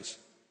Jesus Christ.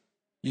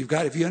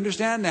 If you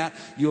understand that,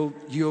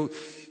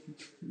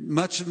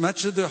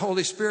 much of the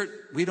Holy Spirit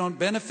we don't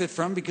benefit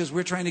from because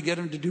we're trying to get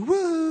him to do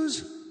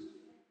woos.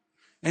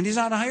 And he's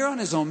not here on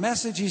his own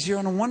message. He's here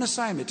on one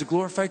assignment, to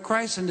glorify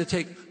Christ and to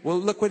take, well,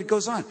 look what it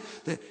goes on.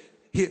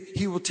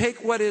 He will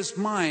take what is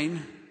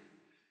mine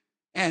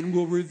and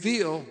will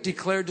reveal,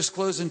 declare,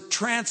 disclose, and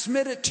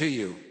transmit it to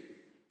you.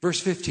 Verse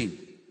 15.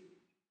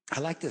 I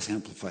like this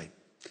amplified.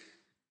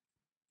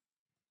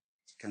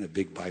 It's kind of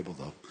big Bible,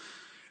 though.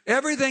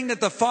 Everything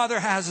that the Father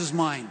has is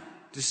mine.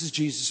 This is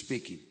Jesus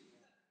speaking.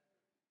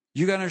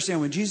 You got to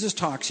understand, when Jesus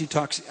talks, he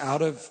talks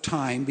out of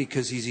time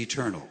because he's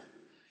eternal.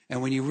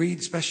 And when you read,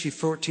 especially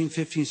 14,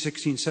 15,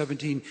 16,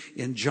 17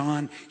 in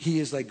John, he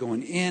is like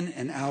going in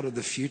and out of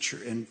the future.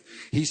 And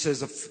he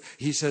says,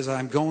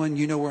 I'm going,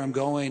 you know where I'm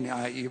going.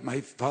 My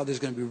Father's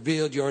going to be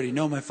revealed. You already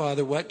know my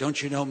Father. What? Don't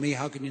you know me?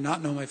 How can you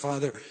not know my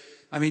Father?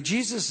 I mean,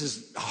 Jesus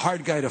is a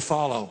hard guy to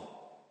follow.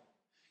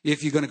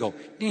 If you're going to go,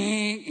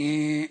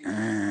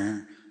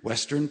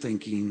 Western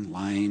thinking,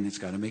 line, it's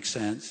got to make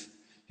sense.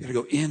 You got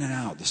to go in and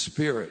out, the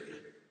Spirit.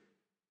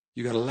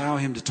 You got to allow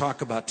him to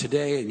talk about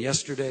today and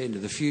yesterday into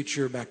the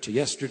future, back to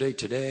yesterday,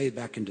 today,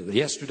 back into the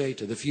yesterday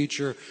to the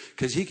future,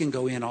 because he can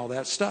go in all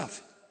that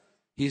stuff.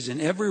 He's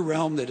in every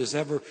realm that is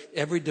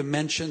every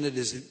dimension that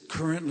is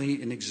currently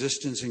in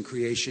existence in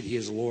creation. He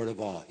is Lord of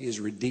all. He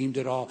has redeemed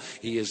it all.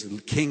 He is the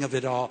King of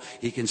it all.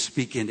 He can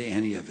speak into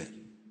any of it.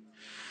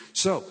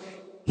 So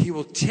he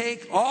will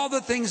take all the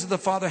things that the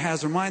Father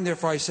has in mind.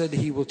 Therefore, I said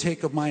he will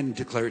take of mine and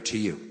declare it to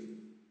you.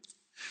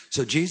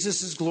 So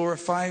Jesus is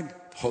glorified.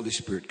 Holy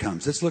Spirit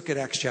comes. Let's look at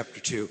Acts chapter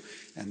 2,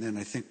 and then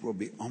I think we'll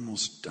be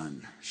almost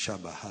done.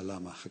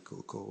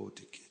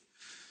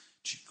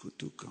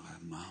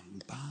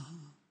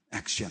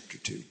 Acts chapter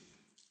 2.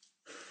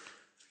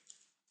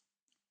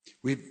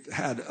 We've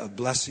had a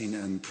blessing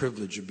and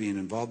privilege of being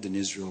involved in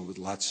Israel with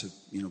lots of,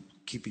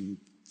 keeping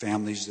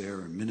families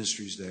there and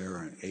ministries there,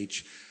 and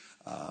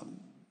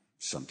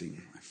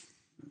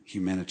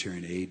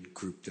humanitarian aid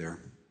group there.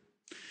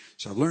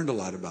 So I've learned a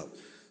lot about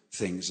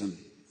things. And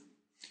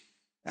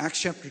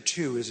Acts chapter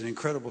 2 is an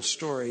incredible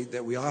story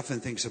that we often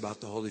think about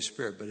the Holy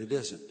Spirit, but it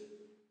isn't.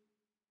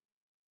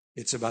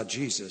 It's about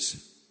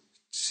Jesus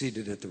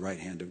seated at the right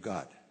hand of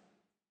God.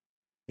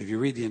 If you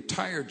read the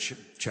entire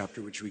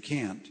chapter, which we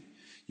can't,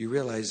 you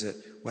realize that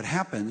what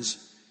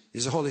happens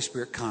is the Holy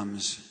Spirit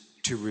comes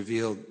to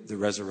reveal the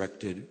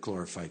resurrected,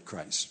 glorified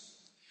Christ.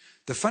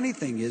 The funny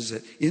thing is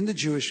that in the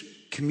Jewish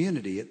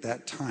community at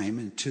that time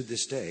and to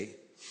this day,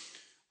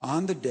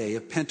 on the day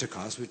of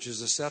Pentecost, which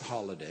is a set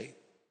holiday,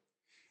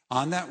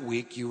 on that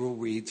week you will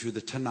read through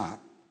the Tanakh,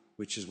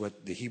 which is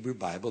what the Hebrew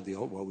Bible,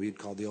 what we'd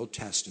call the Old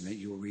Testament.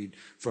 You will read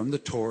from the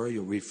Torah,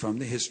 you'll read from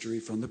the history,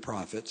 from the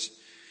prophets.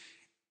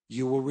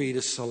 You will read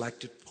a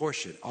selected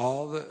portion.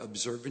 All the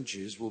observant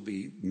Jews will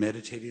be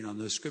meditating on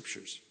those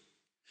scriptures.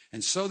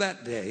 And so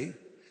that day,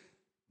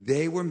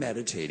 they were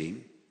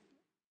meditating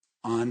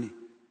on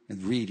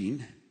and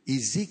reading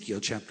Ezekiel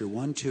chapter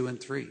 1, 2, and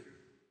 3.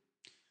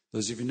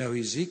 Those of you know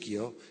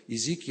Ezekiel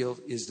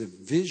is the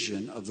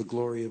vision of the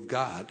glory of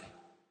God,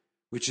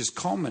 which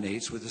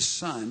culminates with the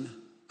Son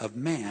of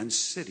Man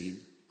sitting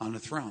on a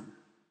throne.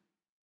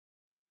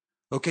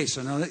 Okay,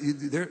 so now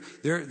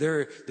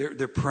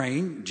they're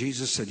praying.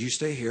 Jesus said, "You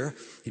stay here."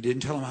 He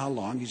didn't tell them how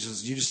long. He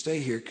says, "You just stay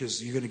here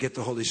because you're going to get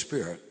the Holy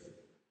Spirit."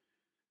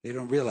 They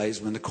don't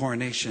realize when the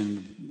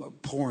coronation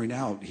pouring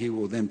out, he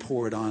will then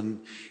pour it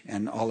on,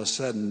 and all of a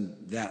sudden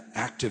that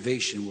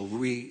activation will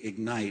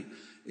reignite.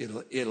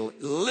 It'll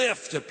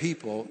lift a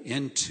people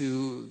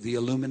into the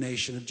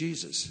illumination of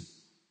Jesus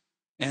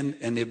and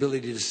the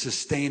ability to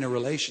sustain a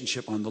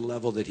relationship on the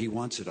level that he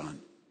wants it on.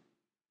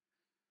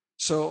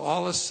 So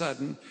all of a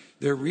sudden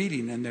they're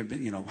reading and they're,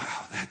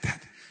 wow,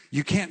 that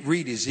you can't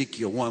read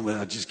Ezekiel 1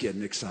 without just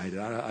getting excited.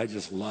 I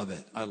just love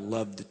it. I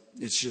love it.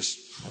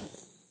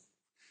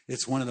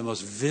 It's one of the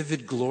most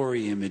vivid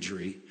glory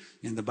imagery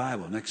in the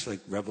Bible. Next, like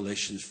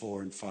Revelations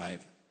 4 and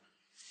 5.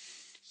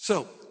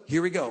 So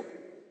here we go.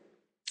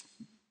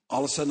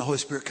 All of a sudden the Holy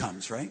Spirit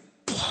comes, right?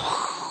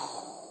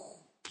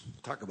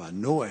 Talk about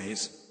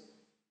noise.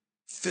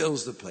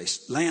 Fills the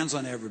place, lands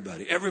on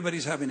everybody.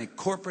 Everybody's having a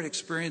corporate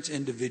experience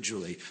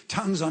individually.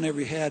 Tongues on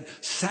every head,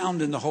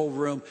 sound in the whole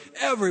room.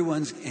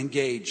 Everyone's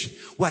engaged.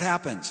 What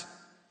happens?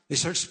 They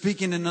start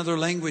speaking in other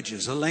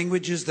languages, the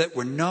languages that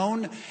were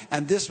known.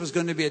 And this was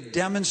going to be a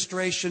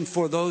demonstration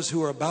for those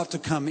who are about to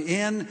come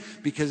in,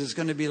 because it's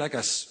going to be like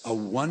a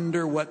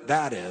wonder what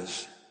that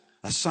is.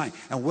 A sign.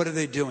 And what are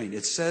they doing?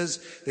 It says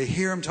they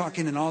hear them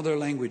talking in all their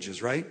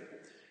languages, right?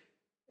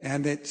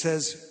 And it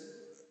says,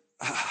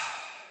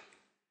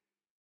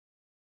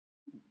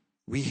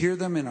 we hear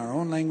them in our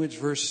own language,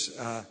 verse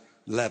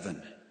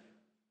 11.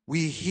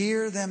 We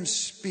hear them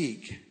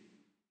speak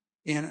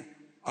in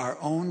our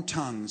own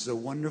tongues the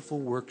wonderful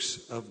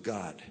works of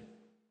God.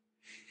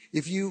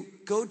 If you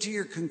go to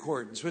your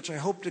concordance, which I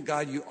hope to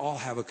God you all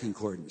have a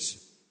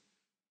concordance.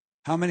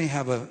 How many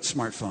have a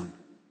smartphone?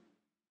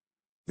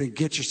 Then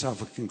get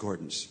yourself a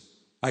concordance.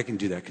 I can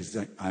do that because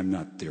I'm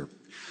not there.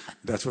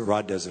 That's what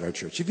Rod does at our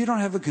church. If you don't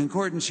have a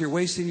concordance, you're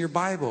wasting your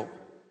Bible.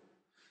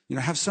 You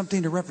know, have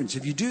something to reference.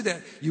 If you do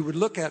that, you would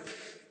look at,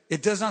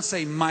 it does not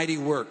say mighty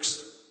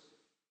works.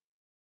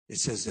 It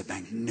says the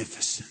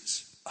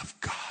magnificence of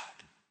God.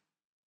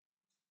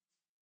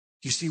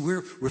 You see,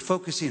 we're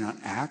focusing on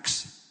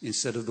acts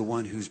instead of the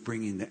one who's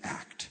bringing the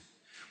act.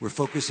 We're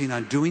focusing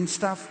on doing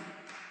stuff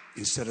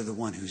instead of the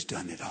one who's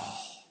done it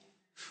all.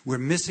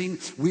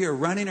 We are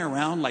running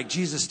around like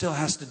Jesus still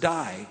has to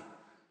die.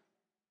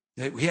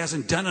 That he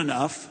hasn't done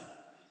enough.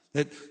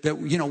 That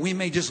we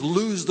may just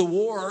lose the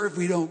war if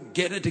we don't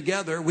get it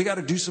together. We got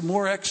to do some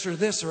more extra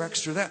this or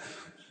extra that.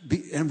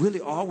 And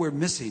really all we're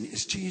missing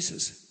is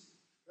Jesus.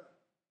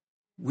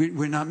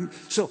 We're not,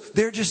 so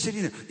they're just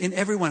sitting there in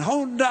everyone.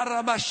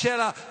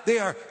 They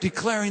are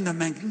declaring the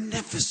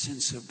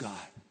magnificence of God.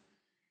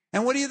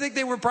 And what do you think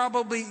they were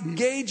probably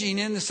engaging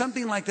in?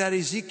 Something like that,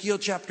 Ezekiel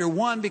chapter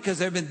 1, because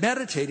they've been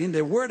meditating.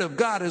 The Word of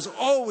God is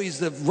always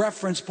the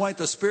reference point.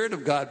 The Spirit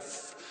of God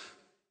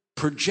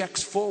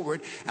projects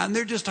forward. And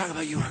they're just talking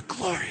about, you are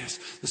glorious,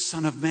 the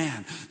Son of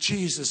Man,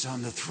 Jesus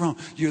on the throne.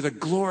 You're the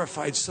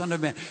glorified Son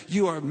of Man.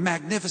 You are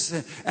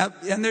magnificent.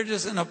 And they're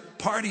just in a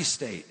party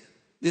state.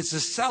 It's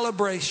a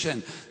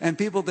celebration. And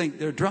people think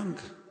they're drunk.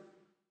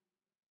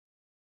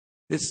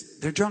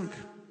 They're drunk.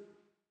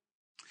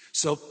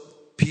 So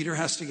Peter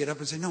has to get up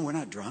and say, no, we're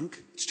not drunk.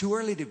 It's too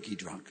early to be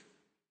drunk.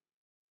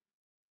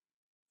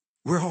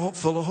 We're all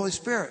full of Holy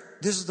Spirit.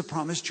 This is the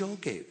promise Joel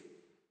gave.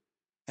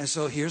 And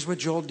so here's what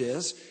Joel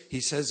does. He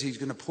says he's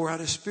going to pour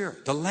out his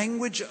Spirit. The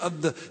language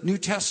of the New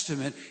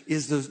Testament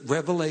is the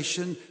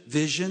revelation,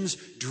 visions,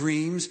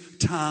 dreams,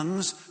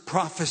 tongues,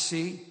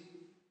 prophecy.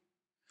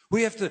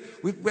 We have been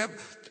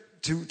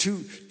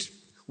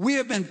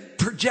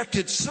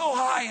projected so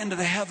high into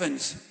the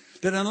heavens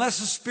that unless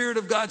the Spirit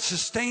of God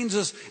sustains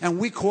us and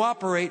we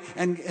cooperate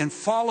and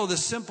follow the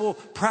simple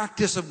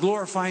practice of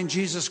glorifying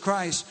Jesus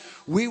Christ,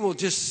 we will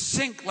just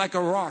sink like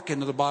a rock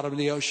into the bottom of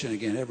the ocean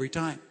again every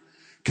time.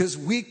 Because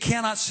we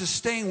cannot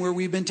sustain where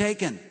we've been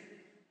taken.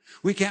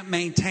 We can't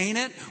maintain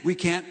it. We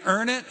can't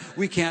earn it.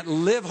 We can't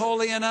live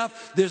holy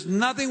enough. There's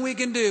nothing we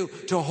can do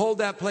to hold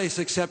that place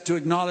except to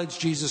acknowledge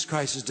Jesus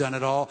Christ has done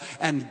it all.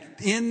 And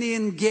in the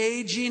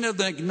engaging of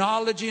the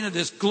acknowledging of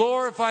this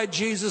glorified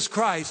Jesus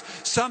Christ,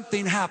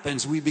 something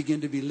happens. We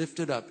begin to be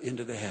lifted up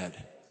into the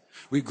head.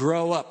 We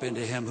grow up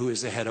into him who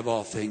is the head of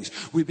all things.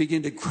 We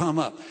begin to come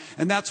up.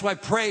 And that's why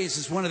praise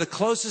is one of the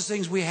closest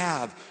things we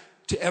have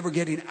to ever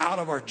getting out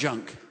of our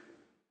junk.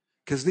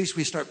 Because at least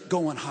we start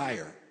going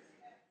higher.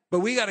 But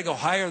we got to go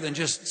higher than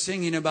just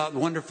singing about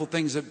wonderful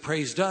things that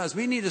praise does.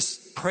 We need to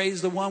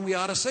praise the one we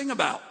ought to sing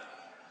about.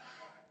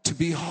 To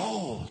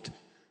behold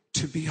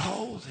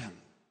him.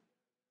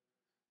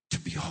 To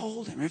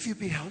behold him. Have you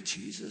beheld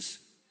Jesus?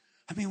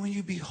 I mean, when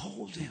you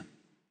behold him,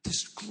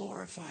 this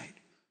glorified,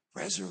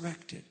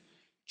 resurrected,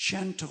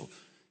 gentle,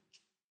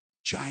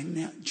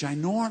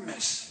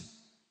 ginormous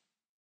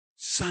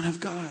Son of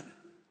God.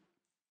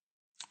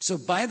 So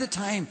by the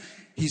time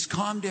he's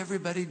calmed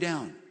everybody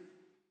down,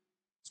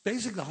 it's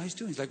basically all he's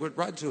doing. It's like what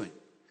Rod's doing.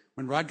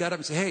 When Rod got up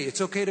and said, hey,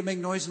 it's okay to make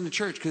noise in the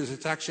church because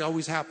it actually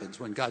always happens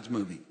when God's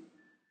moving.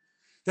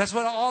 That's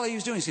what all he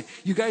was doing. He said,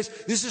 you guys,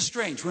 this is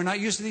strange. We're not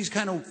used to these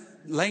kind of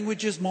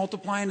languages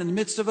multiplying in the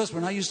midst of us. We're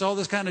not used to all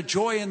this kind of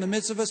joy in the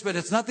midst of us, but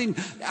it's nothing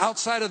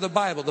outside of the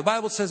Bible. The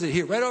Bible says it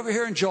here, right over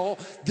here in Joel.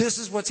 This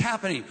is what's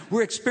happening.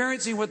 We're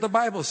experiencing what the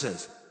Bible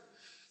says.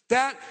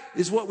 That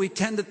is what we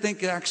tend to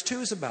think Acts 2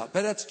 is about.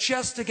 But that's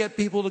just to get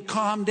people to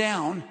calm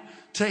down,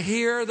 to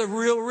hear the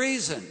real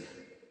reason.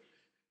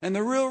 And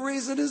the real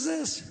reason is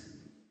this.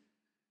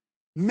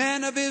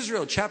 Men of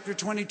Israel, chapter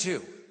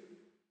 22.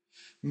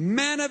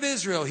 Men of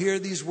Israel, hear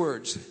these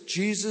words.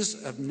 Jesus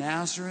of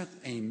Nazareth,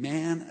 a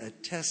man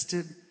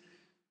attested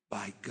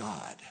by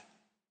God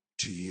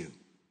to you.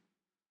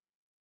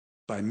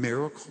 By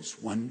miracles,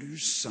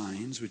 wonders,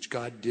 signs, which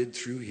God did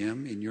through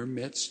him in your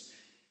midst,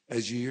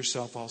 as you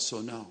yourself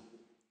also know.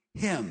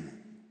 Him.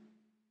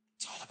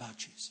 It's all about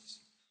Jesus.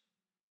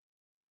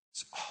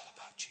 It's all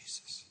about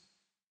Jesus.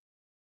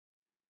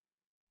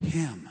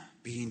 Him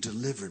being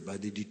delivered by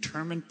the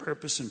determined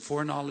purpose and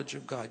foreknowledge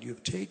of God, you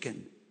have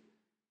taken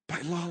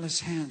by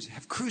lawless hands,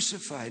 have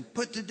crucified,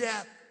 put to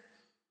death,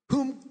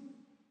 whom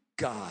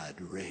God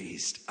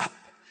raised up,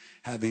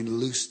 having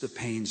loosed the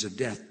pains of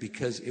death,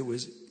 because it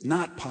was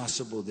not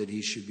possible that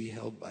he should be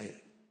held by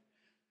it.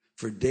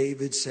 For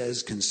David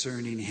says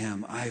concerning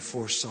him, I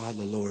foresaw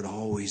the Lord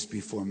always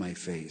before my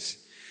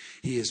face.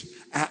 He is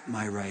at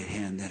my right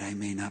hand that I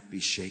may not be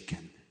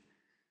shaken.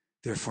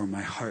 Therefore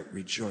my heart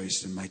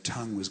rejoiced and my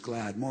tongue was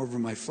glad. Moreover,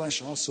 my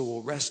flesh also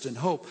will rest in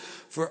hope.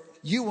 For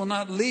you will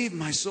not leave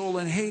my soul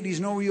in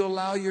Hades, nor will you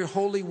allow your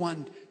Holy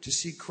One to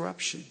see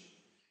corruption.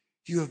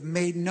 You have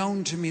made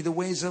known to me the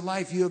ways of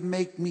life. You have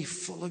made me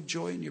full of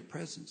joy in your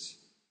presence.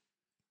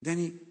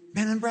 Men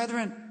and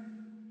brethren,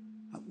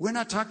 we're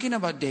not talking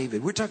about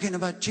David. We're talking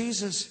about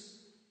Jesus.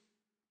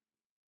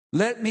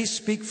 Let me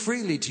speak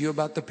freely to you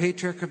about the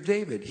patriarch of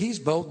David. He's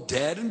both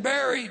dead and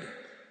buried,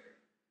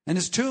 and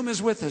his tomb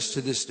is with us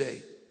to this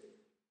day.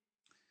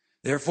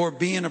 Therefore,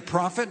 being a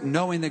prophet,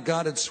 knowing that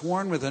God had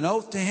sworn with an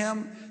oath to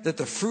him that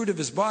the fruit of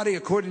his body,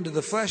 according to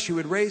the flesh, he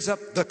would raise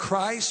up the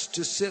Christ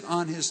to sit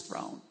on his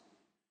throne.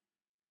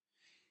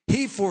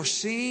 He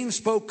foreseeing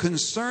spoke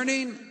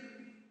concerning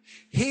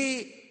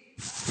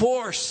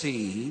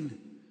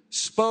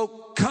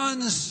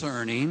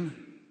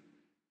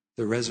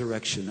the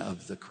resurrection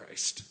of the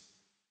Christ.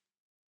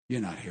 You're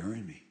not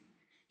hearing me.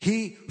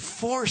 He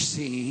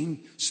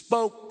foreseeing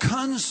spoke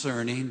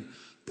concerning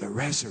the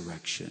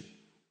resurrection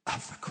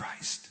of the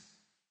Christ.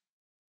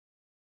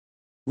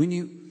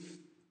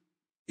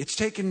 It's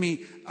taken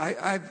me,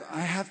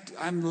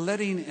 I'm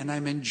letting and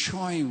I'm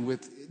enjoying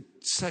with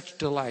such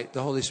delight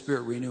the Holy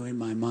Spirit renewing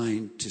my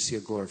mind to see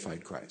a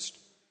glorified Christ.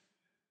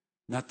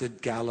 Not the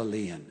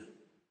Galilean.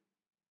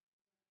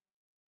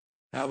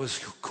 That was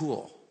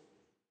cool.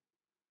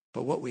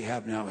 But what we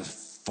have now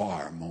is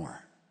far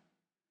more.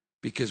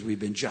 Because we've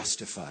been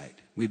justified.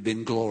 We've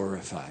been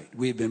glorified.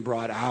 We've been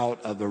brought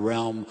out of the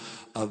realm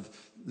of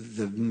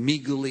the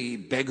meagerly,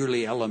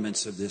 beggarly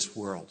elements of this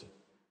world.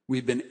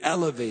 We've been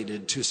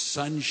elevated to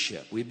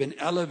sonship. We've been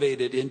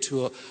elevated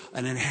into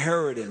an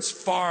inheritance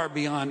far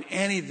beyond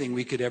anything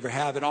we could ever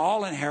have. And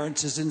all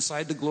inheritance is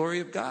inside the glory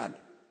of God.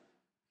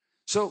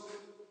 So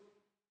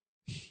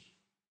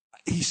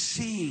he's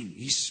seeing,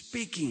 he's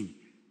speaking.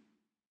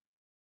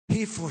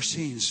 He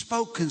foreseen,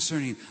 spoke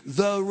concerning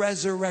the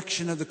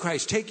resurrection of the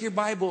Christ. Take your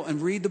Bible and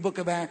read the book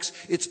of Acts.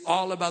 It's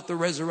all about the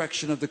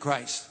resurrection of the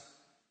Christ.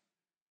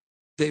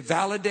 They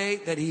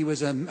validate that he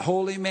was a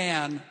holy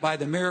man by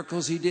the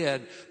miracles he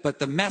did, but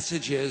the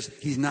message is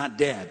he's not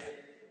dead.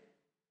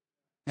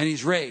 And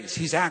he's raised.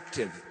 He's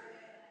active.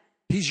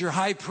 He's your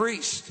high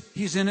priest.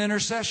 He's in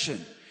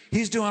intercession.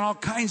 He's doing all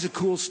kinds of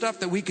cool stuff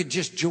that we could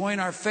just join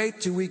our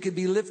faith to. We could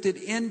be lifted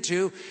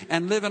into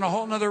and live in a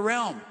whole nother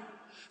realm.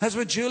 That's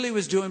what Julie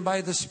was doing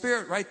by the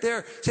Spirit right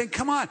there. Saying,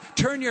 come on,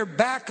 turn your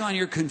back on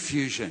your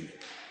confusion.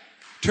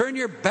 Turn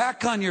your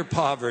back on your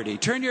poverty.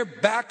 Turn your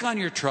back on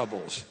your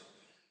troubles.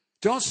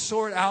 Don't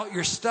sort out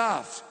your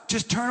stuff.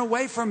 Just turn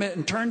away from it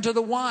and turn to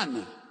the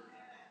one.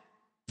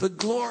 The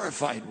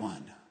glorified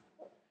one.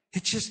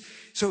 It's just,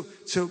 so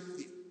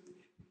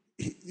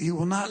he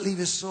will not leave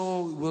his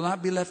soul, will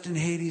not be left in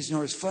Hades,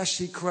 nor his flesh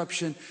see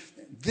corruption.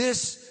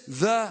 This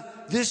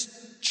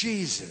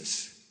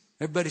Jesus.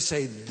 Everybody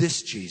say,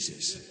 this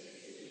Jesus.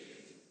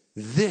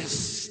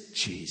 This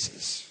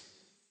Jesus.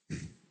 You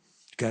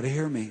got to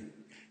hear me.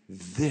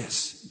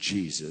 This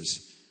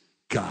Jesus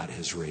God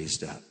has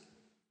raised up,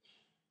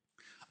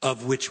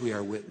 of which we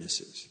are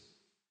witnesses.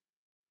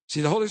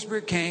 See, the Holy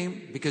Spirit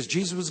came because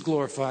Jesus was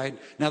glorified.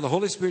 Now the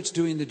Holy Spirit's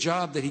doing the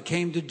job that he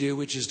came to do,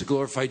 which is to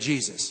glorify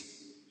Jesus.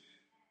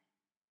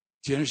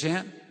 Do you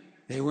understand?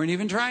 They weren't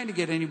even trying to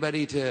get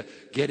anybody to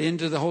get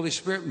into the Holy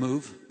Spirit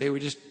move. They were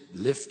just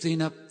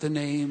lifting up the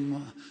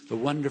name, the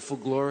wonderful,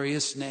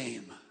 glorious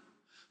name.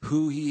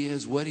 Who he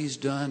is, what he's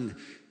done.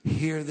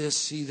 Hear this,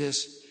 see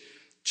this.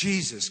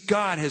 Jesus,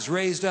 God has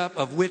raised up,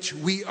 of which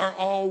we are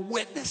all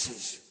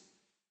witnesses.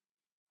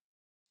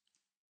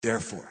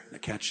 Therefore, now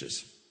catch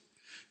this.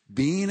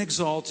 Being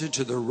exalted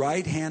to the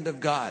right hand of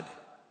God.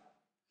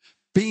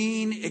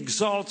 Being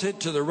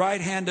exalted to the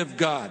right hand of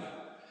God.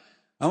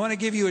 I want to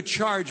give you a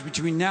charge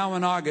between now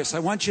and August. I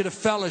want you to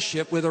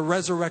fellowship with a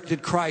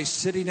resurrected Christ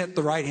sitting at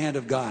the right hand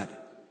of God.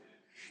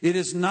 It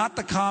is not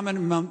the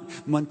common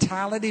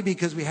mentality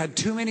because we had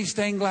too many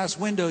stained glass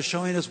windows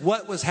showing us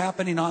what was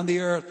happening on the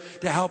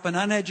earth to help an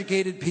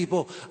uneducated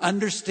people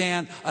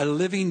understand a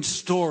living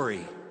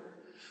story.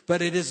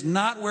 But it is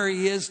not where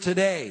he is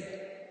today.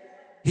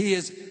 He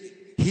is,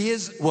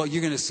 well,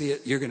 you're going to see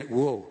it. You're going to,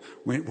 whoa.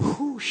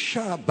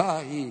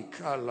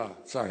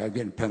 Sorry, I'm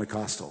getting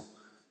Pentecostal.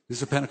 Is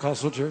this a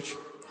Pentecostal church?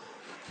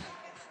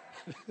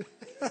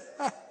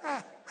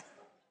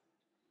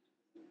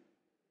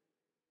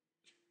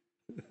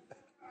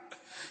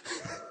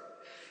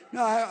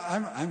 No,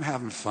 I'm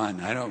having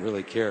fun. I don't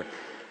really care.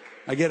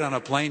 I get on a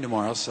plane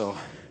tomorrow, so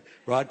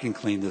Rod can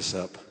clean this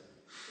up.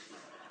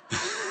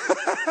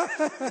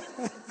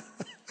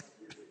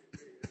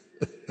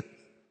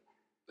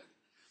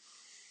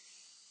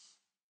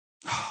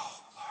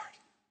 Oh, Lord.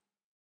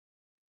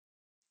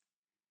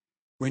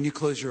 When you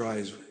close your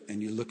eyes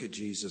and you look at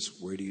Jesus,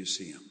 where do you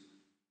see him?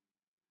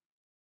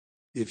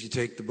 If you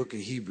take the book of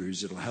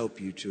Hebrews, it'll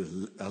help you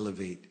to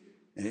elevate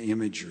an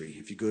imagery.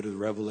 If you go to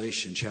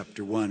Revelation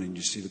chapter 1 and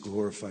you see the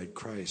glorified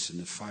Christ and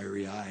the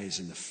fiery eyes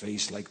and the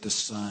face like the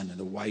sun and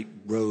the white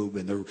robe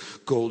and the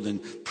golden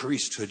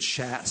priesthood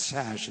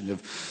sash and the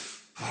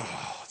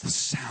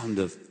sound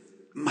of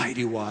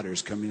mighty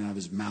waters coming out of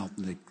his mouth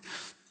and the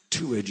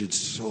two-edged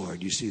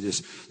sword. You see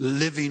this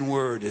living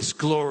word is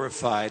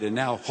glorified and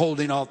now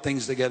holding all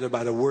things together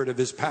by the word of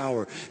his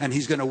power. And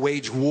he's going to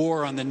wage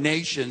war on the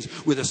nations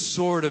with a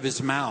sword of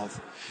his mouth.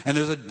 And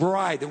there's a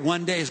bride that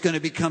one day is going to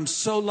become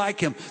so like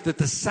him that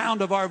the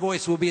sound of our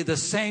voice will be the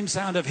same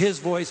sound of his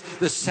voice,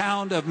 the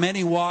sound of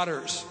many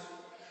waters.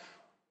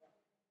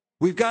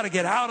 We've got to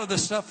get out of the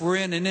stuff we're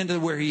in and into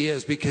where he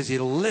is, because he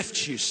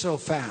lifts you so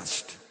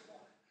fast.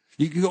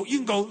 You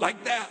can go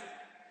like that.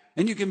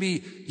 And you can be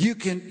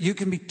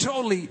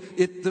totally,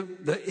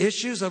 the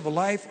issues of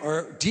life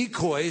are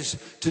decoys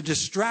to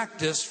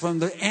distract us from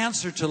the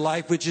answer to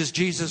life, which is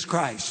Jesus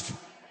Christ.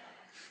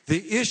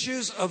 The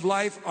issues of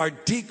life are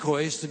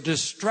decoys to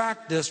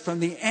distract us from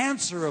the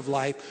answer of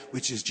life,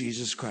 which is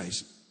Jesus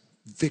Christ.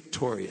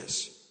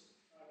 Victorious.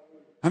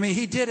 I mean,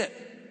 he did it.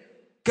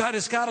 God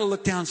has got to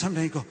look down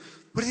someday and go,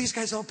 what are these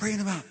guys all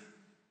praying about?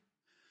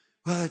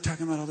 Well, they're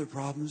talking about other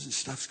problems and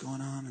stuff's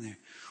going on, and they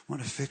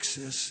want to fix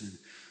this, and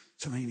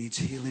somebody needs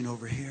healing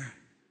over here.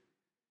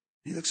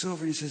 He looks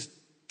over and he says,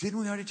 didn't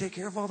we already take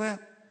care of all that?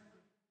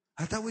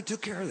 I thought we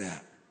took care of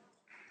that.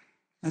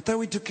 I thought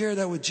we took care of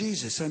that with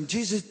Jesus.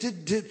 Jesus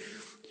did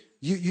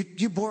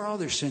you bore all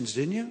their sins,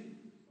 didn't you?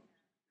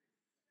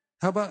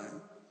 How about,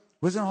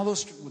 wasn't all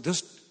those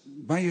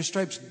by your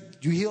stripes,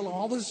 you heal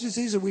all those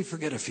diseases, or we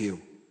forget a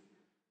few?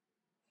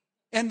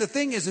 And the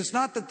thing is, it's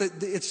not that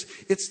it's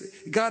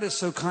God is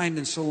so kind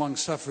and so long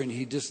suffering.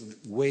 He just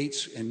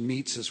waits and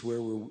meets us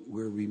where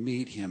we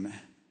meet him.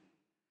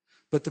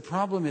 But the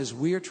problem is,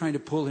 we are trying to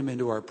pull him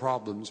into our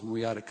problems when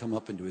we ought to come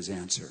up into his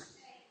answer.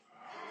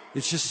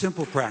 It's just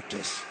simple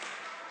practice.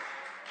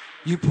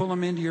 You pull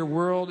him into your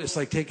world, it's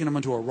like taking him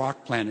onto a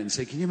rock planet and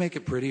say, can you make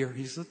it prettier?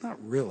 He says, not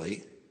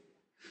really.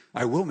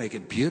 I will make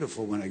it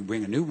beautiful when I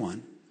bring a new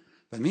one.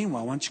 But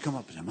meanwhile, why don't you come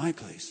up into my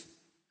place?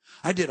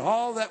 I did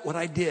all that what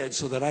I did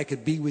so that I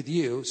could be with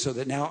you, so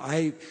that now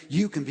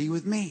you can be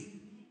with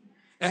me.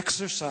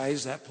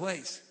 Exercise that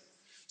place.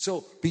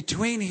 So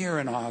between here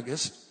and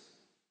August,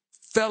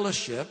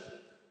 fellowship,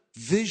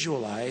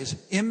 visualize,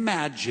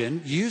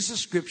 imagine, use the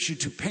scripture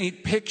to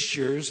paint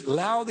pictures,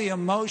 allow the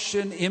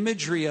emotion,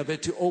 imagery of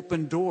it to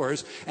open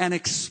doors, and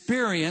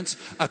experience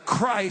a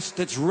Christ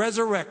that's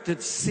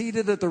resurrected,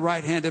 seated at the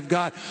right hand of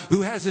God,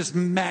 who has this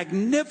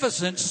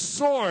magnificent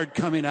sword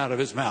coming out of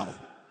his mouth.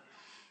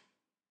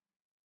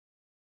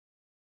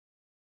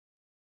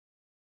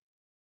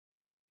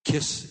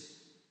 Kiss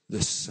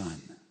the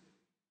Son.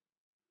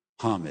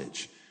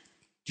 Homage.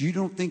 You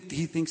don't think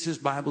he thinks his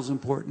Bible's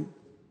important?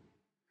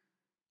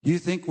 You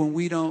think when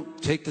we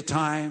don't take the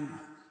time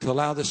to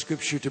allow the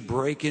scripture to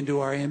break into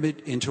our image,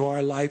 into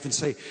our life, and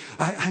say,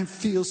 I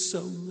feel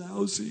so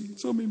lousy,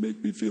 somebody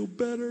make me feel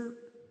better.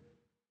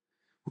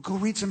 Well, go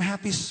read some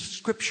happy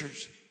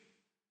scriptures.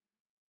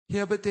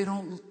 Yeah, but they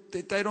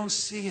don't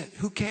see it.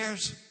 Who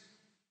cares?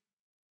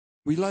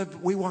 We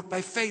walk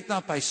by faith,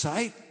 not by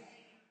sight.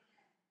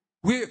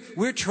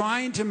 We're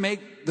trying to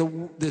make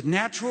the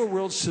natural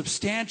world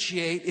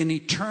substantiate an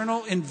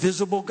eternal,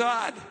 invisible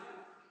God.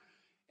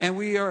 And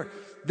we are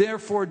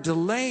therefore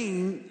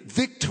delaying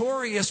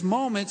victorious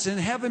moments in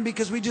heaven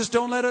because we just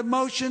don't let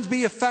emotions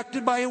be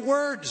affected by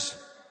words.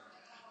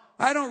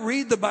 I don't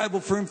read the Bible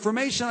for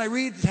information. I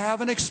read to have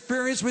an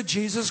experience with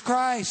Jesus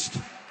Christ.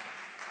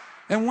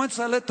 And once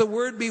I let the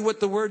word be what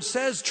the word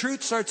says,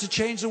 truth starts to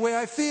change the way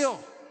I feel.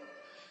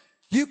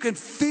 You can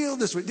feel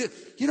this way.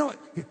 You know what?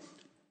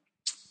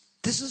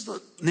 This is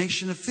the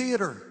nation of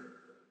theater.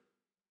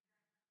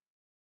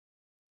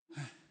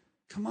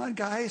 Come on,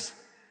 guys.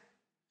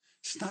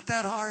 It's not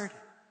that hard.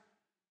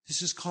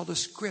 This is called a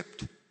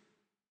script.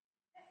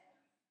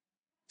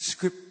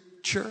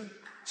 Scripture,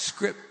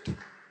 script.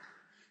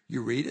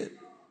 You read it.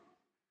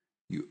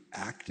 You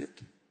act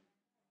it.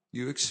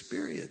 You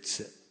experience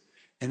it.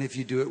 And if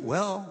you do it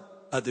well,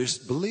 others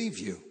believe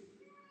you.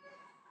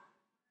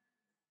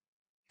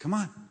 Come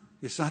on.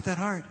 It's not that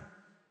hard.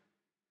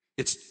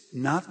 It's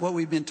not what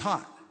we've been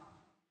taught,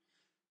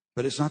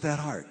 but it's not that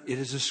hard. It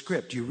is a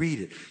script. You read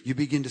it. You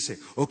begin to say,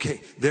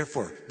 okay,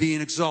 therefore,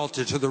 being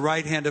exalted to the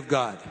right hand of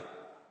God.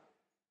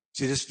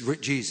 See, this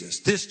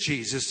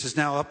Jesus is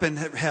now up in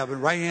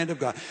heaven, right hand of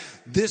God.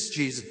 This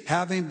Jesus,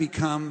 having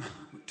become,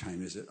 what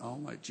time is it? Oh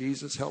my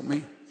Jesus, help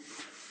me.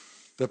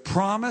 The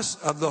promise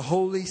of the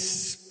Holy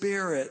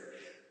Spirit,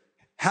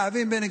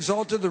 having been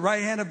exalted to the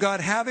right hand of God,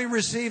 having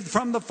received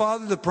from the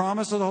Father the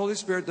promise of the Holy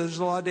Spirit. There's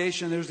the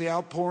laudation, there's the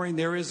outpouring,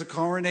 there is the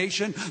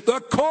coronation. The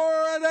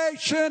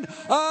coronation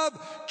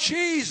of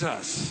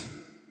Jesus.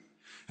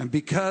 And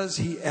because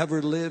he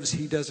ever lives,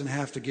 he doesn't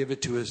have to give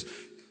it to his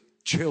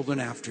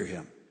children after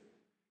him.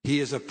 He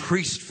is a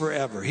priest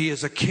forever. He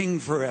is a king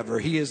forever.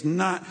 He is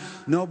not,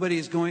 nobody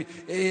is going,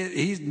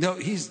 we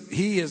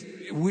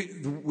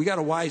got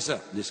to wise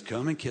up. Just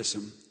come and kiss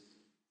him.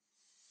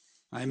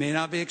 I may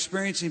not be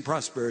experiencing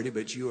prosperity,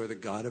 but you are the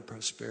God of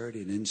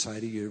prosperity, and inside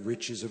of you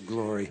riches of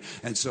glory.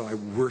 And so I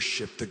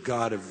worship the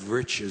God of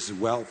riches,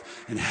 wealth,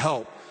 and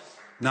help.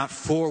 not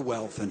for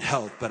wealth and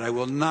health, but I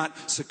will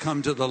not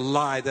succumb to the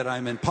lie that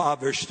I'm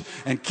impoverished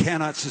and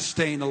cannot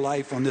sustain a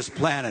life on this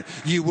planet.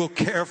 You will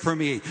care for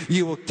me.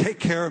 You will take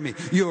care of me.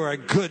 You are a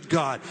good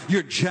God.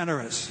 You're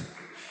generous.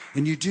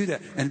 And you do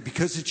that. And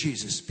because of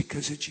Jesus, He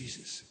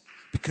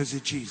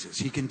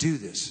can do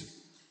this.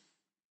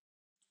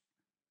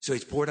 So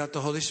He's poured out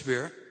the Holy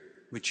Spirit,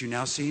 which you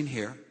now see and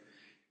hear.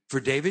 For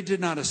David did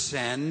not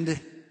ascend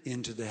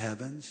into the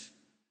heavens.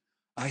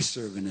 I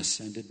serve an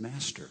ascended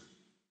master,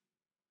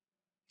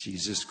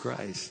 Jesus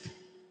Christ.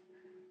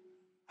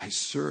 I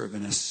serve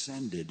an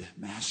ascended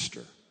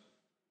master,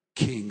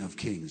 King of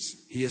kings.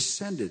 He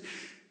ascended.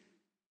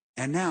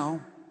 And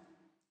now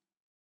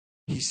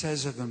He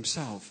says of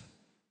Himself,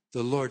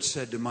 the Lord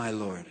said to my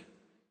Lord,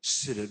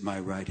 sit at my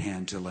right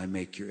hand till I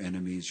make your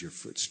enemies your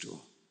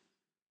footstool.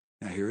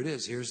 Now here it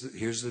is. Here's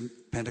the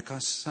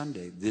Pentecost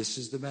Sunday. This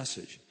is the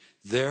message.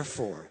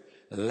 Therefore,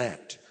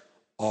 let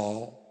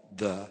all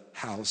the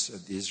house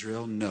of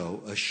Israel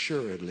know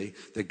assuredly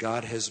that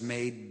God has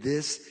made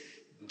this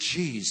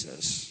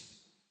Jesus,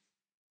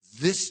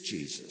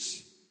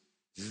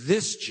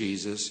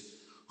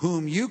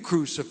 whom you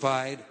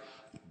crucified,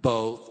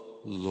 both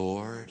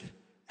Lord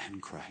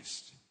and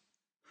Christ.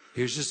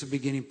 Here's just a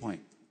beginning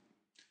point.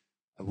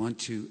 I want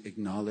to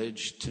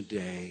acknowledge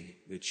today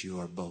that you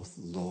are both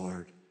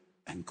Lord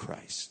and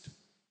Christ.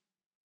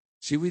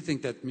 See, we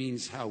think that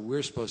means how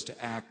we're supposed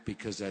to act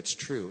because that's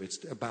true.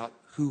 It's about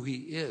who He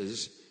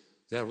is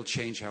that will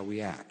change how we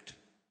act.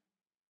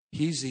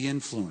 He's the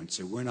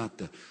influencer. We're not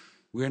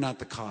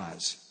the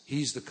cause.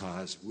 He's the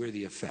cause. We're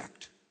the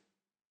effect.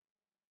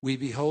 We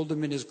behold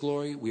Him in His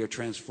glory. We are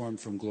transformed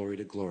from glory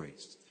to glory.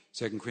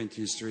 2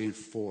 Corinthians 3 and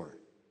 4.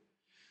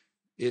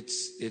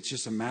 It's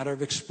just a matter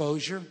of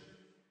exposure.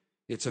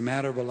 It's a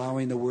matter of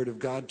allowing the Word of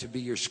God to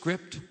be your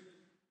script,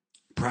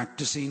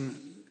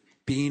 practicing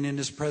being in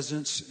His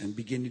presence and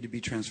beginning to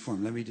be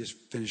transformed. Let me just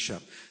finish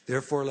up.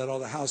 Therefore, let all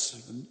the house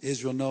of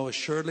Israel know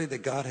assuredly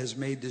that God has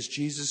made this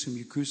Jesus, whom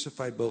you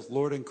crucified, both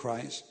Lord and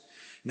Christ.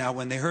 Now,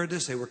 when they heard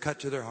this, they were cut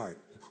to their heart.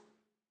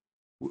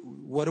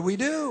 What do we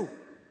do?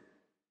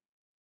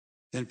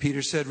 Then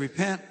Peter said,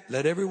 repent,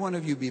 let every one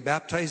of you be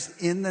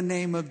baptized in the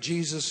name of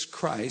Jesus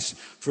Christ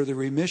for the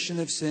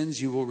remission of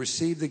sins. You will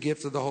receive the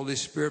gift of the Holy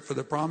Spirit, for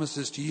the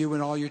promises to you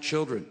and all your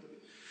children.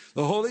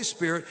 The Holy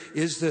Spirit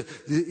is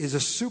a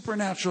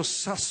supernatural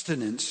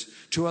sustenance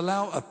to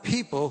allow a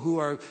people who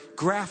are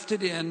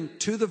grafted in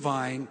to the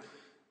vine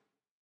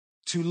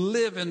to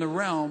live in the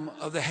realm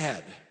of the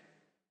head.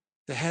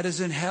 The head is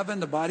in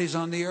heaven, the body's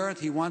on the earth.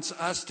 He wants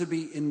us to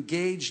be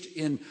engaged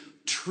in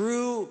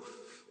true,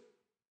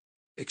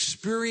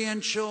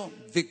 experiential,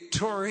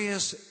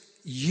 victorious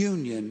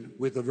union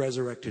with the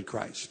resurrected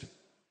Christ.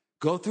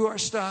 Go through our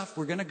stuff.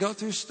 We're going to go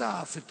through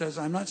stuff.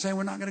 I'm not saying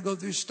we're not going to go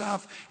through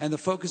stuff, and the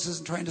focus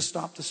isn't trying to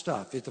stop the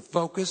stuff. The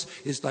focus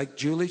is, like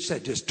Julie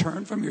said, just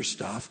turn from your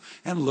stuff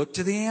and look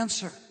to the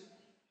answer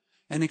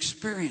and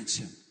experience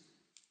Him.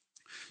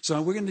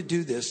 So we're going to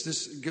do this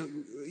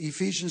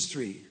Ephesians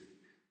 3.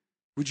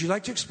 Would you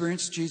like to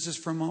experience Jesus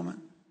for a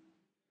moment?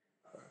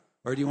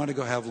 Or do you want to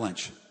go have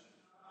lunch?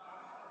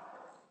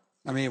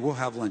 I mean, we'll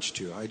have lunch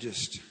too.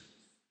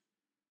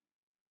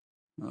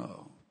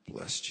 Oh,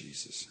 bless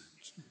Jesus.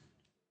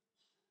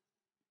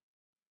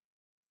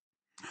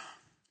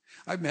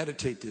 I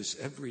meditate this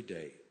every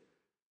day.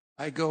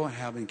 I go and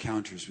have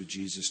encounters with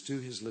Jesus through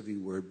His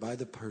living word by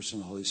the person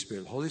of the Holy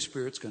Spirit. The Holy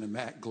Spirit's going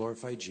to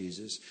glorify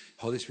Jesus. The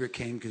Holy Spirit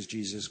came because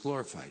Jesus is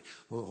glorified.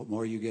 Well, the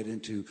more you get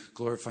into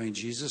glorifying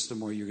Jesus, the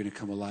more you're going to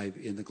come alive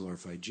in the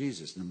glorified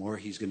Jesus. And the more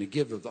He's going to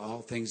give of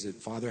all things that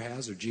Father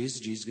has or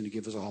Jesus is going to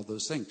give us all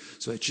those things.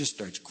 So it just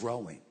starts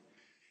growing.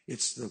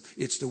 It's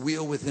the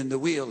wheel within the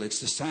wheel.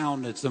 It's the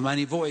sound. It's the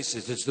many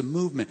voices. It's the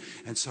movement.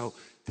 And so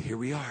here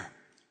we are.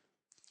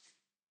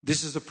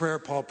 This is the prayer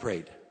Paul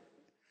prayed.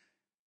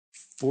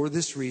 For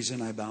this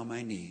reason, I bow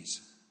my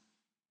knees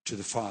to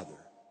the Father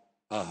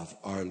of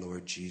our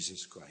Lord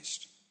Jesus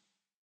Christ,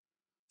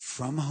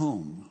 from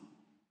whom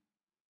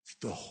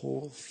the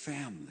whole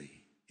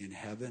family in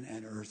heaven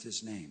and earth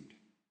is named.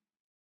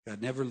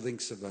 God never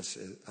links of us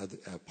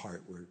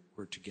apart.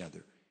 We're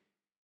together,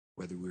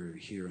 whether we're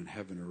here in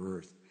heaven or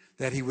earth.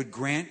 That He would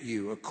grant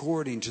you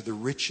according to the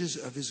riches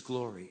of His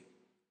glory.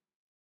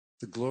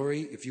 The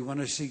glory, if you want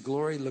to see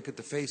glory, look at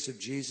the face of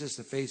Jesus.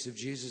 The face of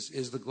Jesus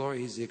is the glory.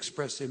 He's the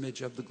express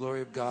image of the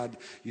glory of God.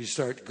 You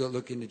start to go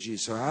look into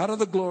Jesus. So out of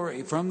the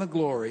glory, from the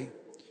glory,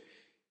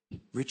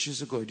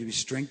 riches of glory, to be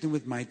strengthened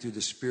with might through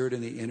the Spirit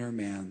in the inner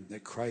man,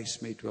 that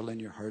Christ may dwell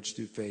in your hearts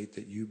through faith,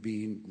 that you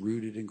being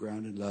rooted and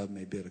grounded in love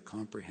may be able to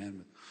comprehend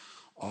with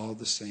all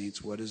the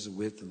saints what is the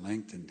width and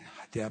length and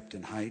depth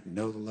and height, and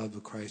know the love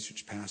of Christ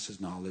which passes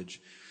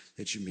knowledge,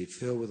 that you may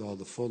fill with all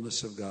the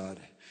fullness of God.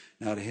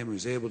 Now to Him who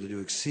is able to do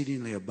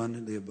exceedingly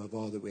abundantly above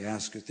all that we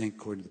ask or think,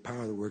 according to the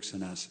power that works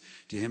in us,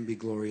 to Him be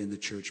glory in the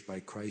church by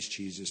Christ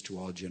Jesus to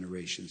all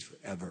generations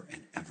forever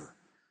and ever.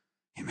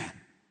 Amen.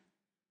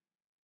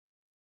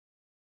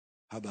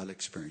 How about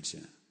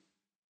experiencing it?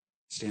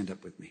 Stand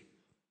up with me.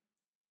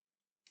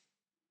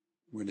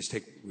 We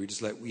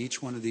just let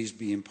each one of these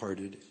be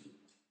imparted.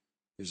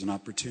 There's an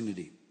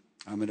opportunity.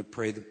 I'm going to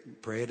pray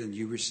it and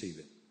you receive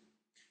it.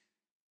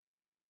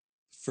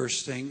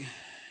 First thing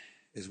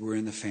is we're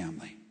in the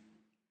family.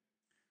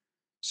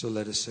 So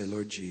let us say,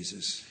 Lord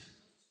Jesus,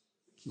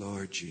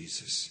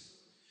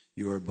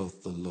 you are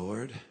both the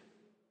Lord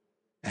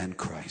and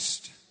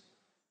Christ.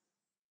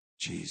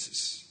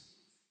 Jesus,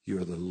 you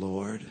are the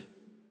Lord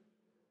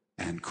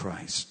and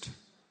Christ.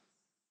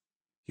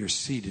 You're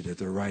seated at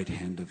the right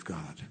hand of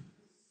God.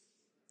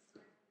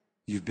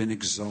 You've been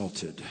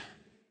exalted.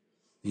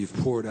 You've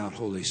poured out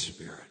Holy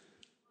Spirit.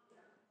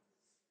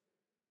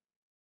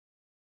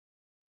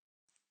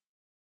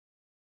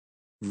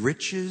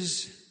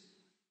 Riches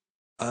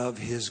of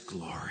his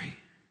glory,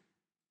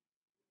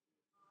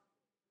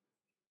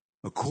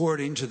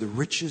 according to the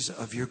riches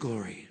of your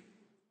glory,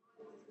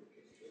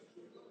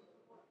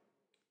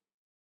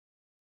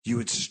 you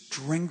would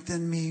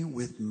strengthen me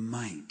with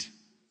might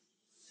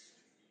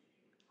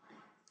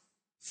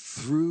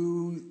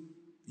through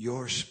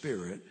your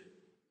Spirit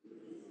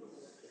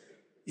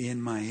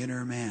in my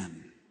inner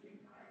man.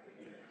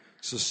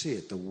 So see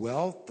it, the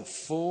wealth, the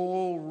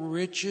full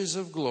riches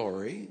of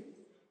glory.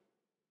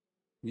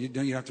 You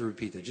don't have to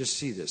repeat that. Just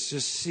see this.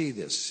 Just see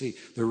this. See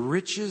the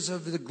riches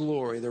of the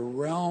glory, the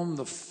realm,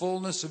 the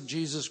fullness of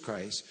Jesus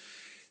Christ.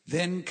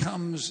 Then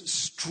comes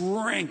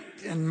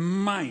strength and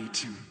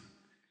might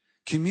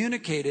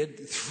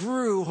communicated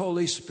through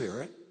Holy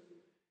Spirit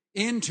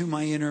into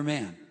my inner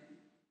man.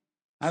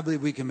 I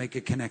believe we can make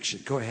a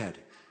connection. Go ahead.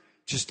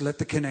 Just let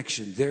the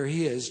connection. There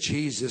he is,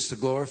 Jesus, the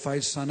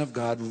glorified Son of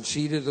God,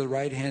 seated at the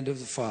right hand of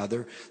the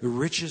Father, the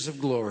riches of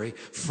glory.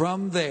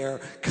 From there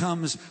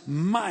comes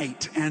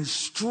might and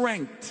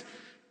strength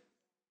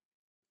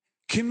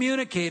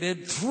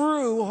communicated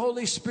through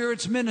Holy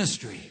Spirit's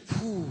ministry.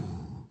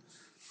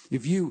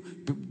 If you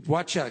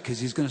watch out, because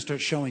he's going to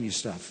start showing you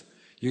stuff.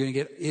 You're going to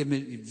get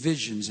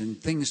visions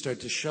and things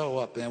start to show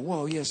up. And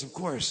whoa, yes, of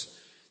course.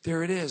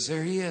 There it is.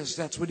 There he is.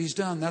 That's what he's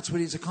done. That's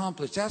what he's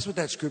accomplished. That's what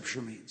that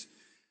scripture means.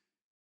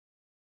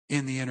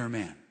 In the inner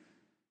man,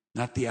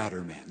 not the outer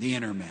man, the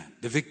inner man.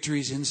 The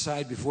victory's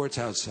inside before it's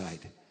outside.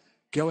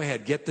 Go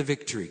ahead, get the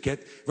victory.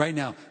 Get right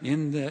now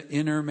in the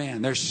inner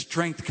man. There's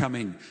strength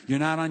coming. You're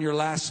not on your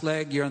last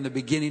leg. You're on the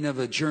beginning of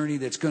a journey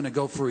that's going to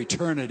go for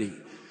eternity.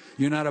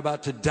 You're not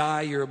about to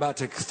die. You're about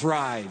to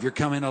thrive. You're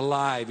coming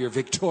alive. You're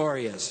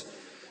victorious.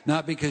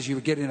 Not because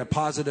you're getting a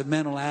positive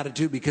mental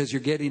attitude, because you're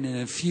getting an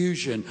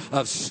infusion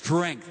of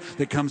strength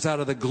that comes out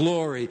of the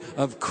glory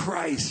of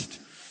Christ.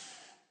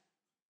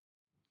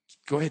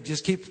 Go ahead,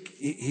 just keep,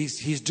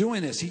 he's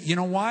doing this. You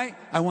know why?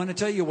 I want to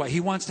tell you why.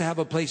 He wants to have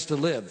a place to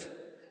live.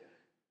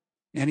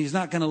 And he's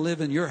not going to live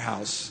in your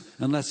house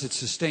unless it's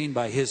sustained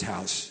by his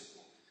house.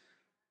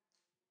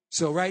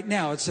 So right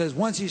now it says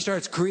once he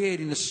starts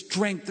creating the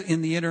strength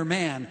in the inner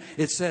man,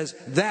 it says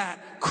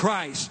that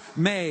Christ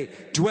may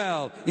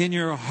dwell in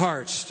your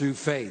hearts through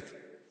faith.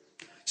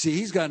 See,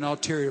 he's got an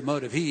ulterior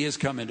motive. He is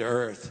coming to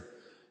earth,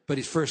 but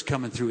he's first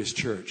coming through his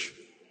church.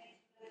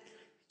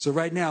 So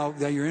right now,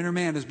 your inner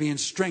man is being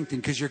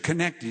strengthened because you're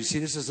connected. You see,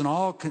 this is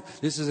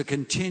a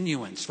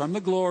continuance. From the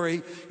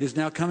glory is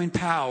now coming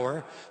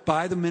power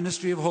by the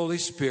ministry of Holy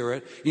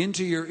Spirit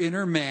into your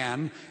inner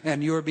man,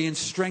 and you are being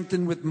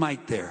strengthened with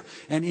might there.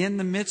 And in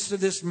the midst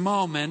of this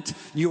moment,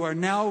 you are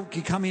now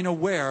becoming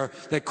aware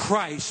that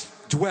Christ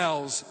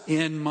dwells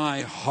in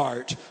my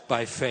heart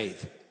by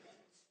faith.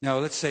 Now,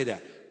 let's say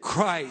that.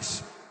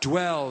 Christ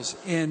dwells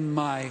in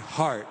my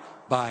heart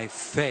by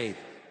faith.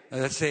 Now,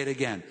 let's say it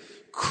again.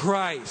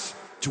 Christ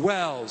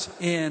dwells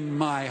in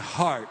my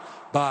heart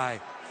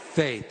by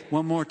faith.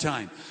 One more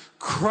time.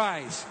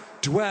 Christ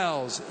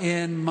dwells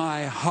in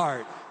my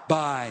heart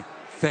by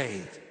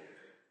faith.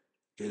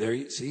 Okay, there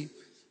you see,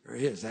 there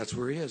he is. That's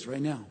where he is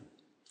right now.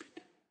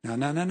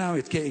 No.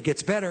 It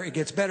gets better. It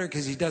gets better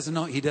because he doesn't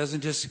know. He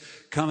doesn't just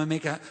come and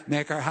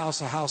make our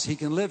house a house he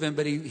can live in,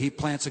 but he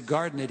plants a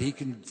garden that he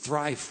can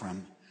thrive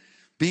from,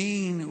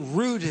 being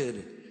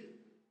rooted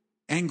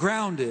and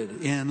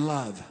grounded in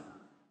love.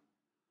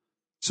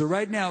 So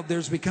right now,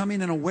 there's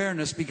becoming an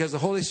awareness because the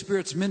Holy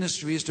Spirit's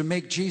ministry is to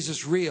make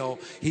Jesus real.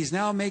 He's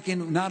now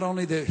making not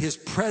only his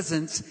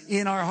presence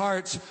in our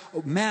hearts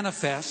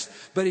manifest,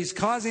 but he's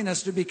causing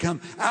us to become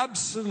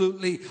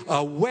absolutely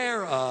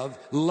aware of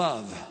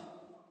love.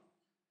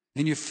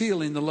 And you're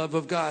feeling the love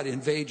of God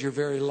invade your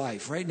very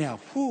life right now.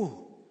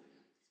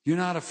 You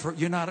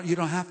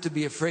don't have to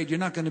be afraid. You're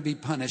not going to be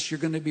punished. You're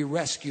going to be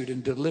rescued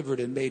and delivered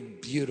and made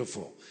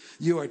beautiful.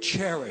 You are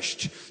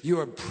cherished.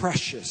 You are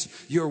precious.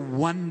 You're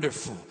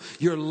wonderful.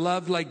 You're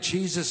loved like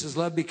Jesus is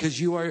loved because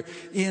you are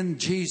in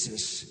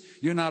Jesus.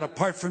 You're not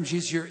apart from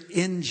Jesus. You're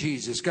in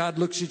Jesus. God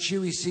looks at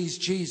you. He sees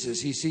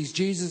Jesus. He sees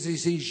Jesus. He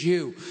sees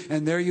you.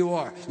 And there you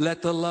are.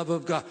 Let the love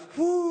of God.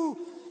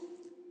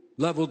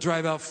 Love will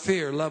drive out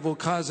fear. Love will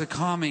cause a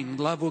calming.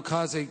 Love will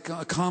cause a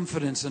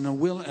confidence and a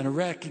will and a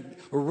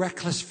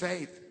reckless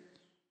faith.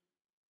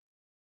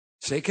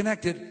 Stay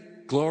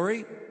connected.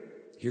 Glory.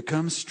 Here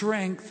comes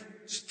strength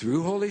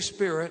through Holy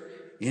Spirit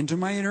into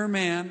my inner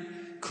man.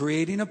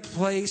 creating a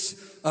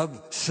place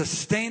of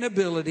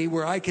sustainability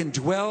where I can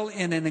dwell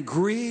in an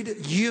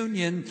agreed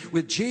union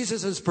with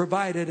Jesus has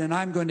provided, and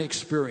I'm going to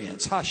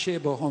experience.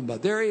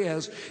 Hashebohomba. There he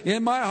is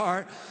in my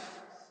heart.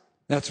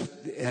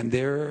 And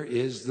there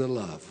is the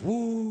love.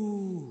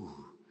 Woo!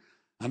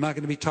 I'm not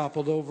going to be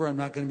toppled over. I'm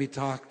not going to be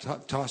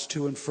tossed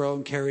to and fro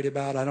and carried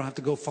about. I don't have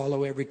to go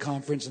follow every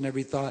conference and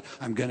every thought.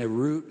 I'm going to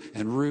root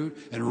and root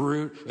and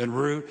root and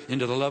root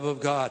into the love of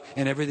God.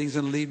 And everything's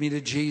going to lead me to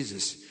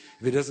Jesus.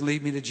 If it doesn't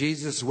lead me to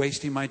Jesus, it's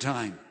wasting my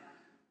time.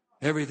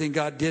 Everything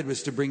God did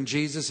was to bring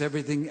Jesus.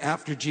 Everything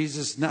after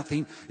Jesus,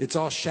 nothing. It's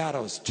all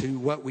shadows to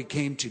what we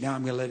came to. Now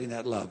I'm going to let in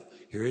that love.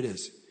 Here it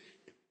is.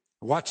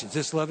 Watch it.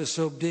 This love is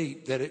so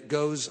deep that it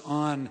goes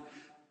on.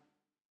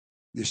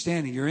 You're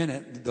standing, you're in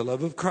it. The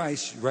love of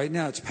Christ, right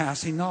now, it's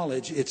passing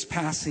knowledge. It's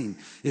passing.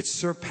 It's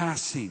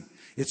surpassing.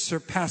 It's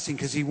surpassing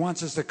because he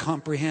wants us to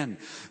comprehend.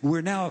 We're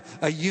now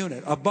a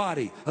unit, a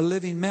body, a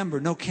living member.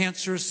 No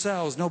cancerous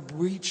cells, no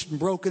breached and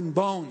broken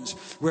bones.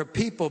 We're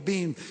people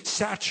being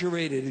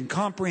saturated and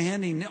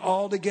comprehending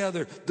all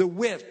together the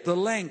width, the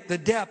length, the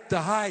depth,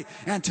 the height,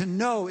 and to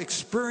know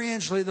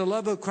experientially the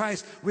love of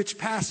Christ, which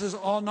passes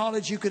all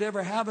knowledge you could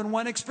ever have in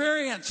one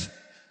experience.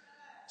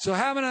 So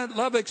having a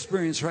love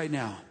experience right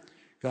now.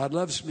 God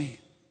loves me.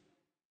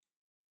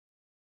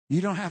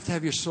 You don't have to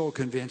have your soul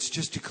convinced.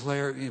 Just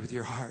declare it with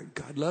your heart.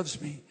 God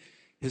loves me.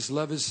 His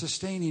love is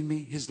sustaining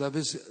me. His love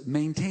is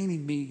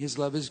maintaining me. His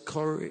love is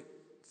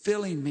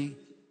filling me.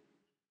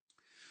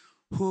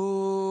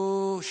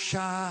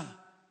 Husha.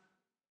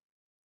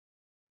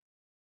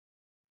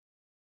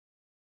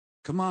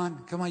 Come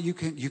on. You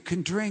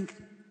can drink.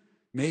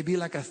 Maybe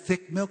like a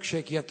thick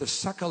milkshake. You have to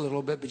suck a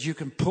little bit, but you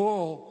can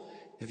pull.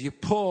 If you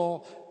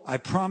pull, I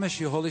promise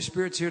you, Holy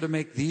Spirit's here to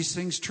make these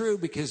things true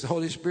because the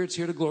Holy Spirit's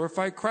here to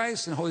glorify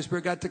Christ. And the Holy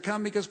Spirit got to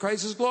come because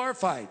Christ is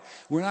glorified.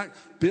 We're not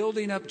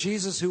building up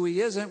Jesus who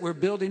he isn't. We're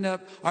building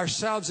up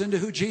ourselves into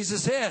who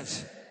Jesus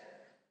is.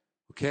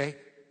 Okay?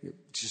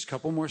 Just a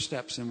couple more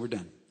steps and we're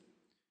done.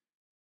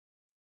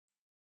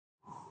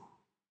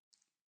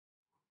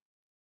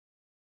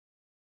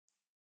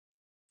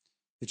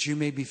 That you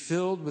may be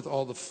filled with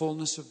all the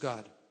fullness of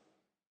God.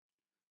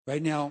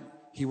 Right now,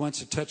 he wants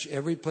to touch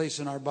every place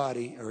in our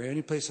body or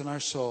any place in our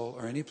soul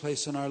or any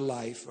place in our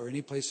life or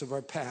any place of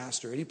our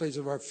past or any place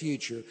of our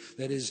future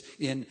that is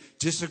in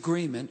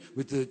disagreement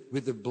with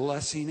the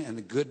blessing and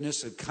the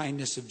goodness and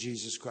kindness of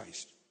Jesus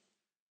Christ.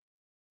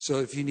 So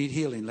if you need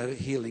healing, let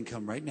healing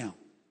come right now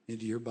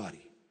into your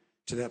body.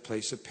 To that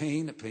place of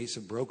pain, a place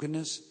of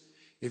brokenness.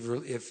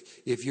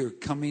 If you're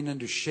coming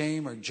under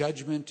shame or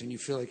judgment and you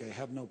feel like I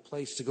have no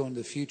place to go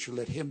into the future,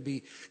 let him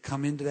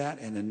come into that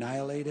and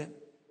annihilate it.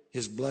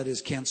 His blood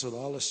has canceled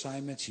all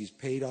assignments. He's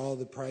paid all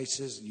the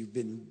prices.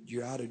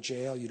 You're out of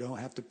jail. You don't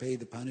have to pay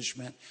the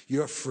punishment.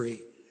 You're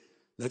free.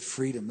 Let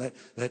freedom,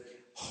 let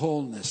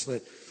wholeness,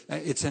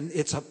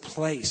 it's a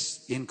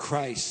place in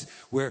Christ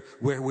where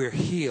we're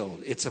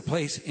healed. It's a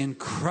place in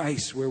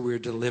Christ where we're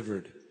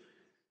delivered.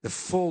 The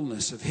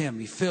fullness of him.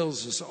 He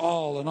fills us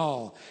all in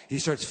all. He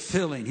starts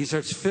filling.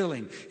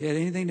 And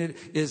anything that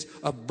is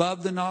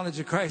above the knowledge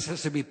of Christ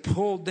has to be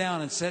pulled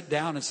down and set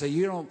down and say,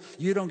 you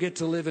don't get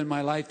to live in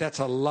my life. That's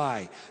a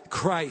lie.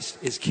 Christ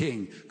is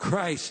King.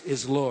 Christ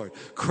is Lord.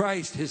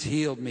 Christ has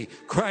healed me.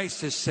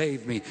 Christ has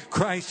saved me.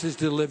 Christ has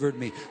delivered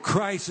me.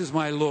 Christ is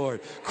my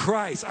Lord.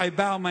 Christ, I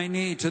bow my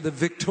knee to the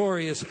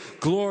victorious,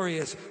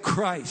 glorious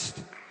Christ.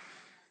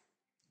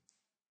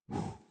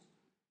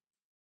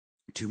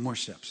 Two more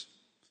steps.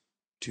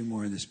 Two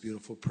more in this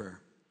beautiful prayer.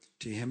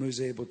 To him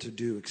who's able to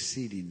do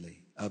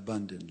exceedingly,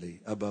 abundantly,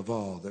 above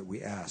all that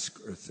we ask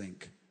or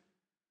think.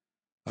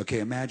 Okay,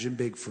 imagine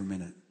big for a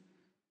minute.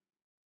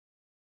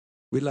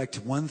 We'd like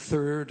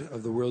 1/3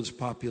 of the world's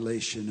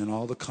population and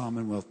all the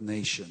Commonwealth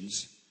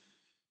nations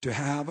to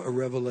have a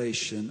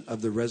revelation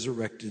of the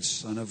resurrected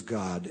Son of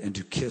God and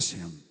to kiss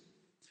him.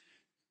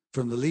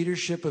 From the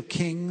leadership of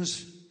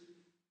kings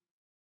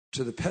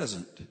to the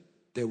peasant,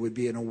 there would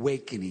be an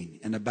awakening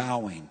and a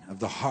bowing of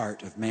the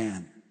heart of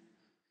man.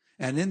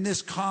 And in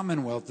this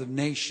commonwealth of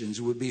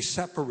nations would be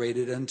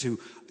separated unto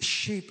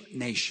sheep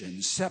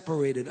nations,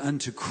 separated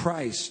unto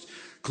Christ,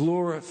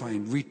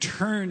 glorifying,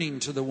 returning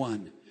to the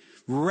one,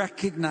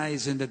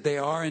 recognizing that they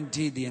are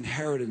indeed the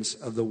inheritance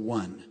of the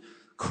one,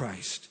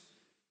 Christ.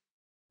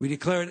 We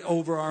declare it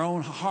over our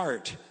own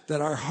heart,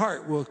 that our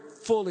heart will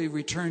fully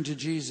return to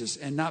Jesus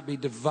and not be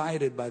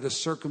divided by the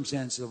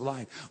circumstances of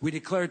life. We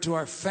declare to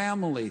our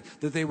family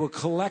that they will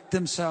collect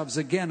themselves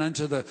again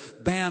unto the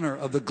banner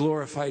of the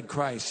glorified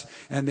Christ,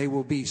 and they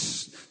will be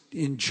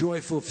in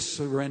joyful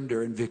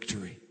surrender and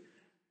victory.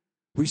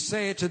 We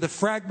say it to the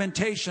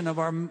fragmentation of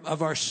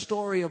our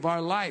story of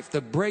our life,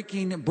 the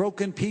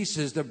broken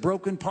pieces, the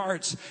broken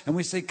parts, and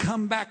we say,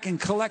 come back and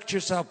collect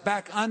yourself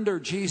back under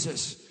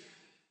Jesus.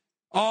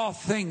 All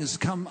things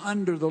come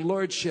under the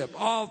lordship.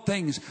 All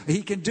things.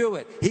 He can do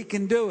it. He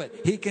can do it.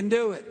 He can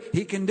do it.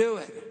 He can do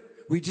it.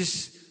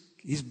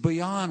 He's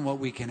beyond what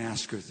we can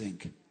ask or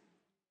think.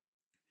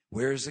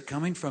 Where is it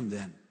coming from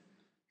then?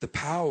 The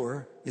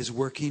power is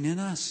working in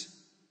us.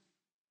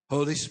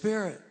 Holy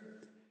Spirit.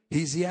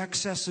 He's the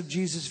excess of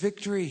Jesus'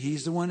 victory.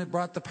 He's the one that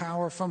brought the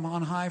power from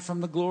on high, from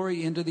the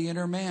glory into the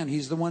inner man.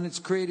 He's the one that's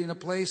creating a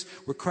place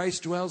where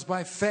Christ dwells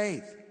by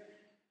faith.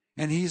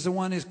 And He's the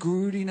one who's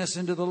rooting us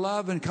into the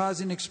love and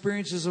causing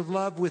experiences of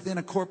love within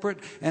a corporate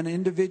and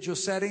individual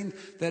setting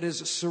that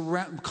is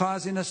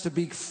causing us to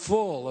be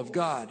full of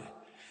God.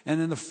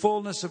 And in the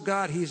fullness of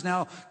God, He's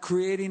now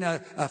creating an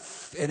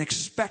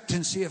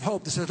expectancy of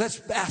hope that says,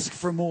 let's ask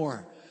for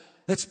more.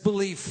 Let's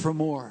believe for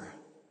more.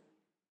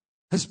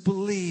 Let's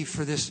believe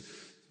for this.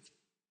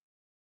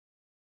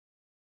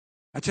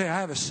 I tell you, I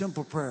have a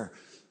simple prayer.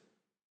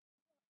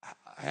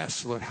 I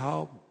ask the Lord,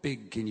 how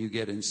big can you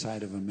get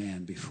inside of a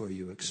man before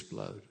you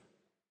explode?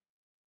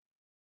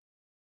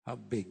 How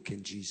big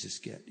can Jesus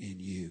get in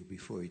you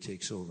before He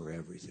takes over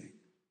everything?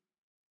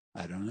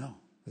 I don't know.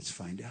 Let's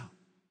find out.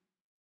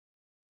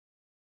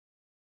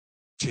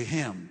 To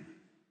Him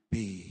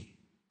be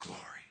glory.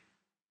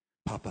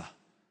 Papa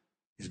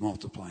is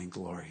multiplying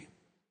glory.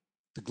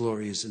 The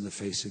glory is in the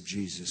face of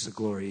Jesus. The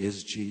glory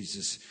is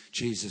Jesus.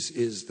 Jesus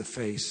is the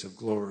face of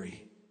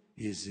glory.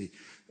 He is the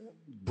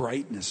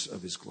brightness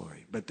of His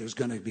glory. But there's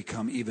going to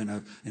become even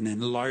an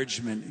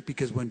enlargement,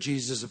 because when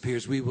Jesus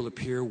appears, we will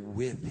appear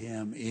with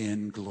Him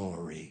in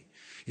glory.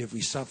 If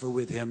we suffer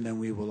with Him, then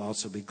we will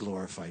also be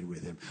glorified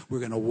with Him. We're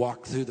going to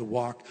walk through the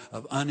walk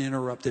of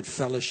uninterrupted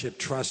fellowship,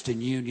 trust,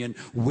 and union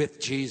with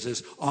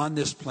Jesus on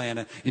this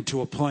planet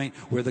into a point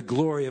where the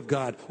glory of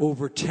God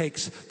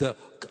overtakes the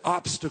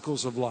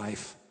obstacles of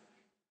life.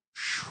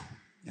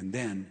 And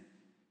then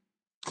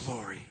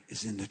glory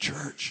is in the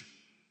church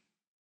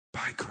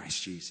by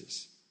Christ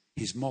Jesus.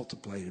 He's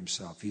multiplied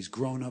Himself. He's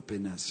grown up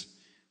in us.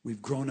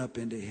 We've grown up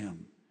into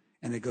Him.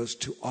 And it goes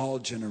to all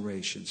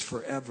generations,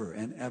 forever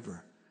and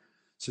ever.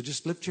 So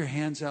just lift your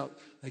hands out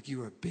like you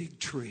were a big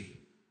tree.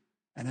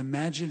 And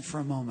imagine for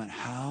a moment,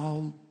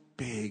 how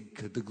big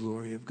could the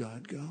glory of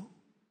God go?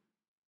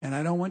 And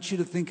I don't want you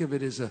to think of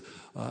it as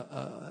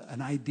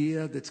an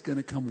idea that's going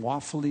to come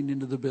waffling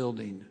into the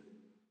building.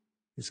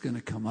 It's going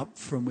to come up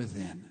from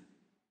within,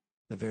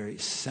 the very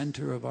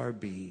center of our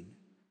being.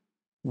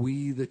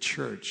 We, the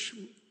church,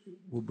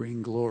 will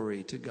bring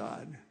glory to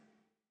God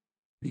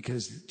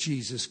because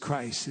Jesus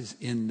Christ is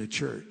in the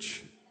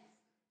church.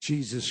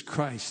 Jesus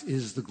Christ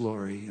is the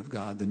glory of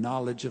God, the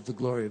knowledge of the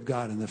glory of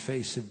God in the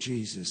face of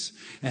Jesus.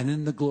 And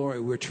in the glory,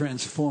 we're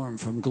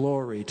transformed from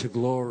glory to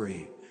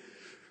glory.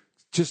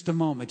 Just a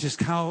moment,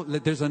 just how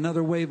there's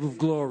another wave of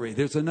glory.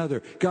 There's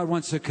another. God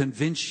wants to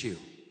convince you.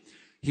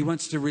 He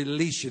wants to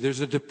release you.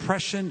 There's a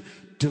depression,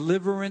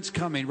 deliverance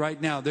coming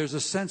right now. There's a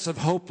sense of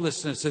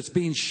hopelessness that's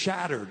being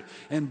shattered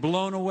and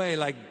blown away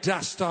like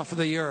dust off of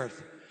the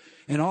earth.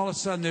 And all of a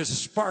sudden there's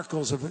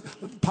sparkles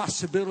of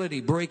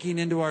possibility breaking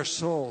into our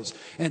souls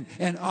and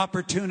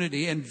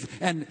opportunity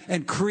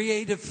and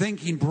creative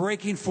thinking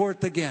breaking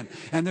forth again.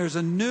 And there's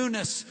a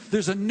newness,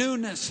 there's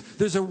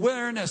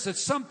awareness that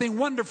something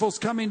wonderful is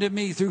coming to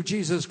me through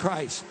Jesus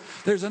Christ.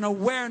 There's an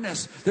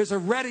awareness, there's a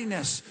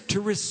readiness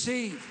to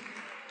receive.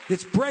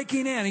 It's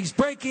breaking in. He's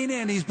breaking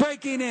in. He's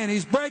breaking in.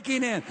 He's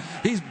breaking in.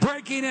 He's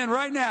breaking in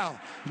right now.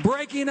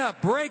 Breaking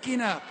up.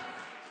 Breaking up.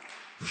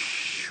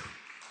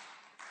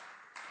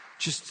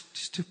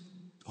 Just to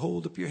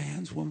hold up your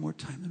hands one more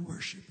time and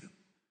worship Him.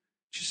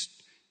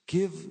 Just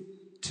give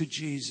to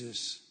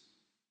Jesus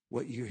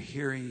what you're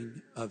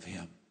hearing of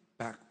Him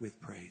back with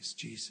praise.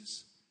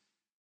 Jesus,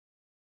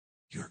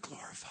 you're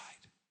glorified.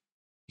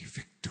 You're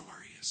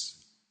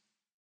victorious.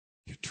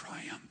 You're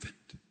triumphant.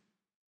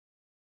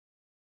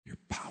 You're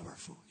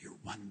powerful. You're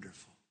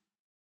wonderful.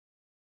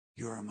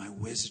 You are my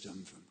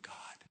wisdom from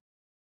God.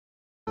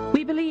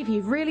 We believe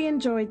you've really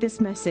enjoyed this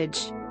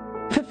message.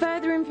 For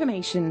further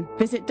information,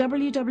 visit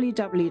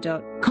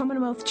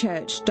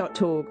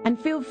www.commonwealthchurch.org and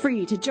feel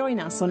free to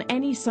join us on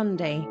any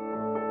Sunday.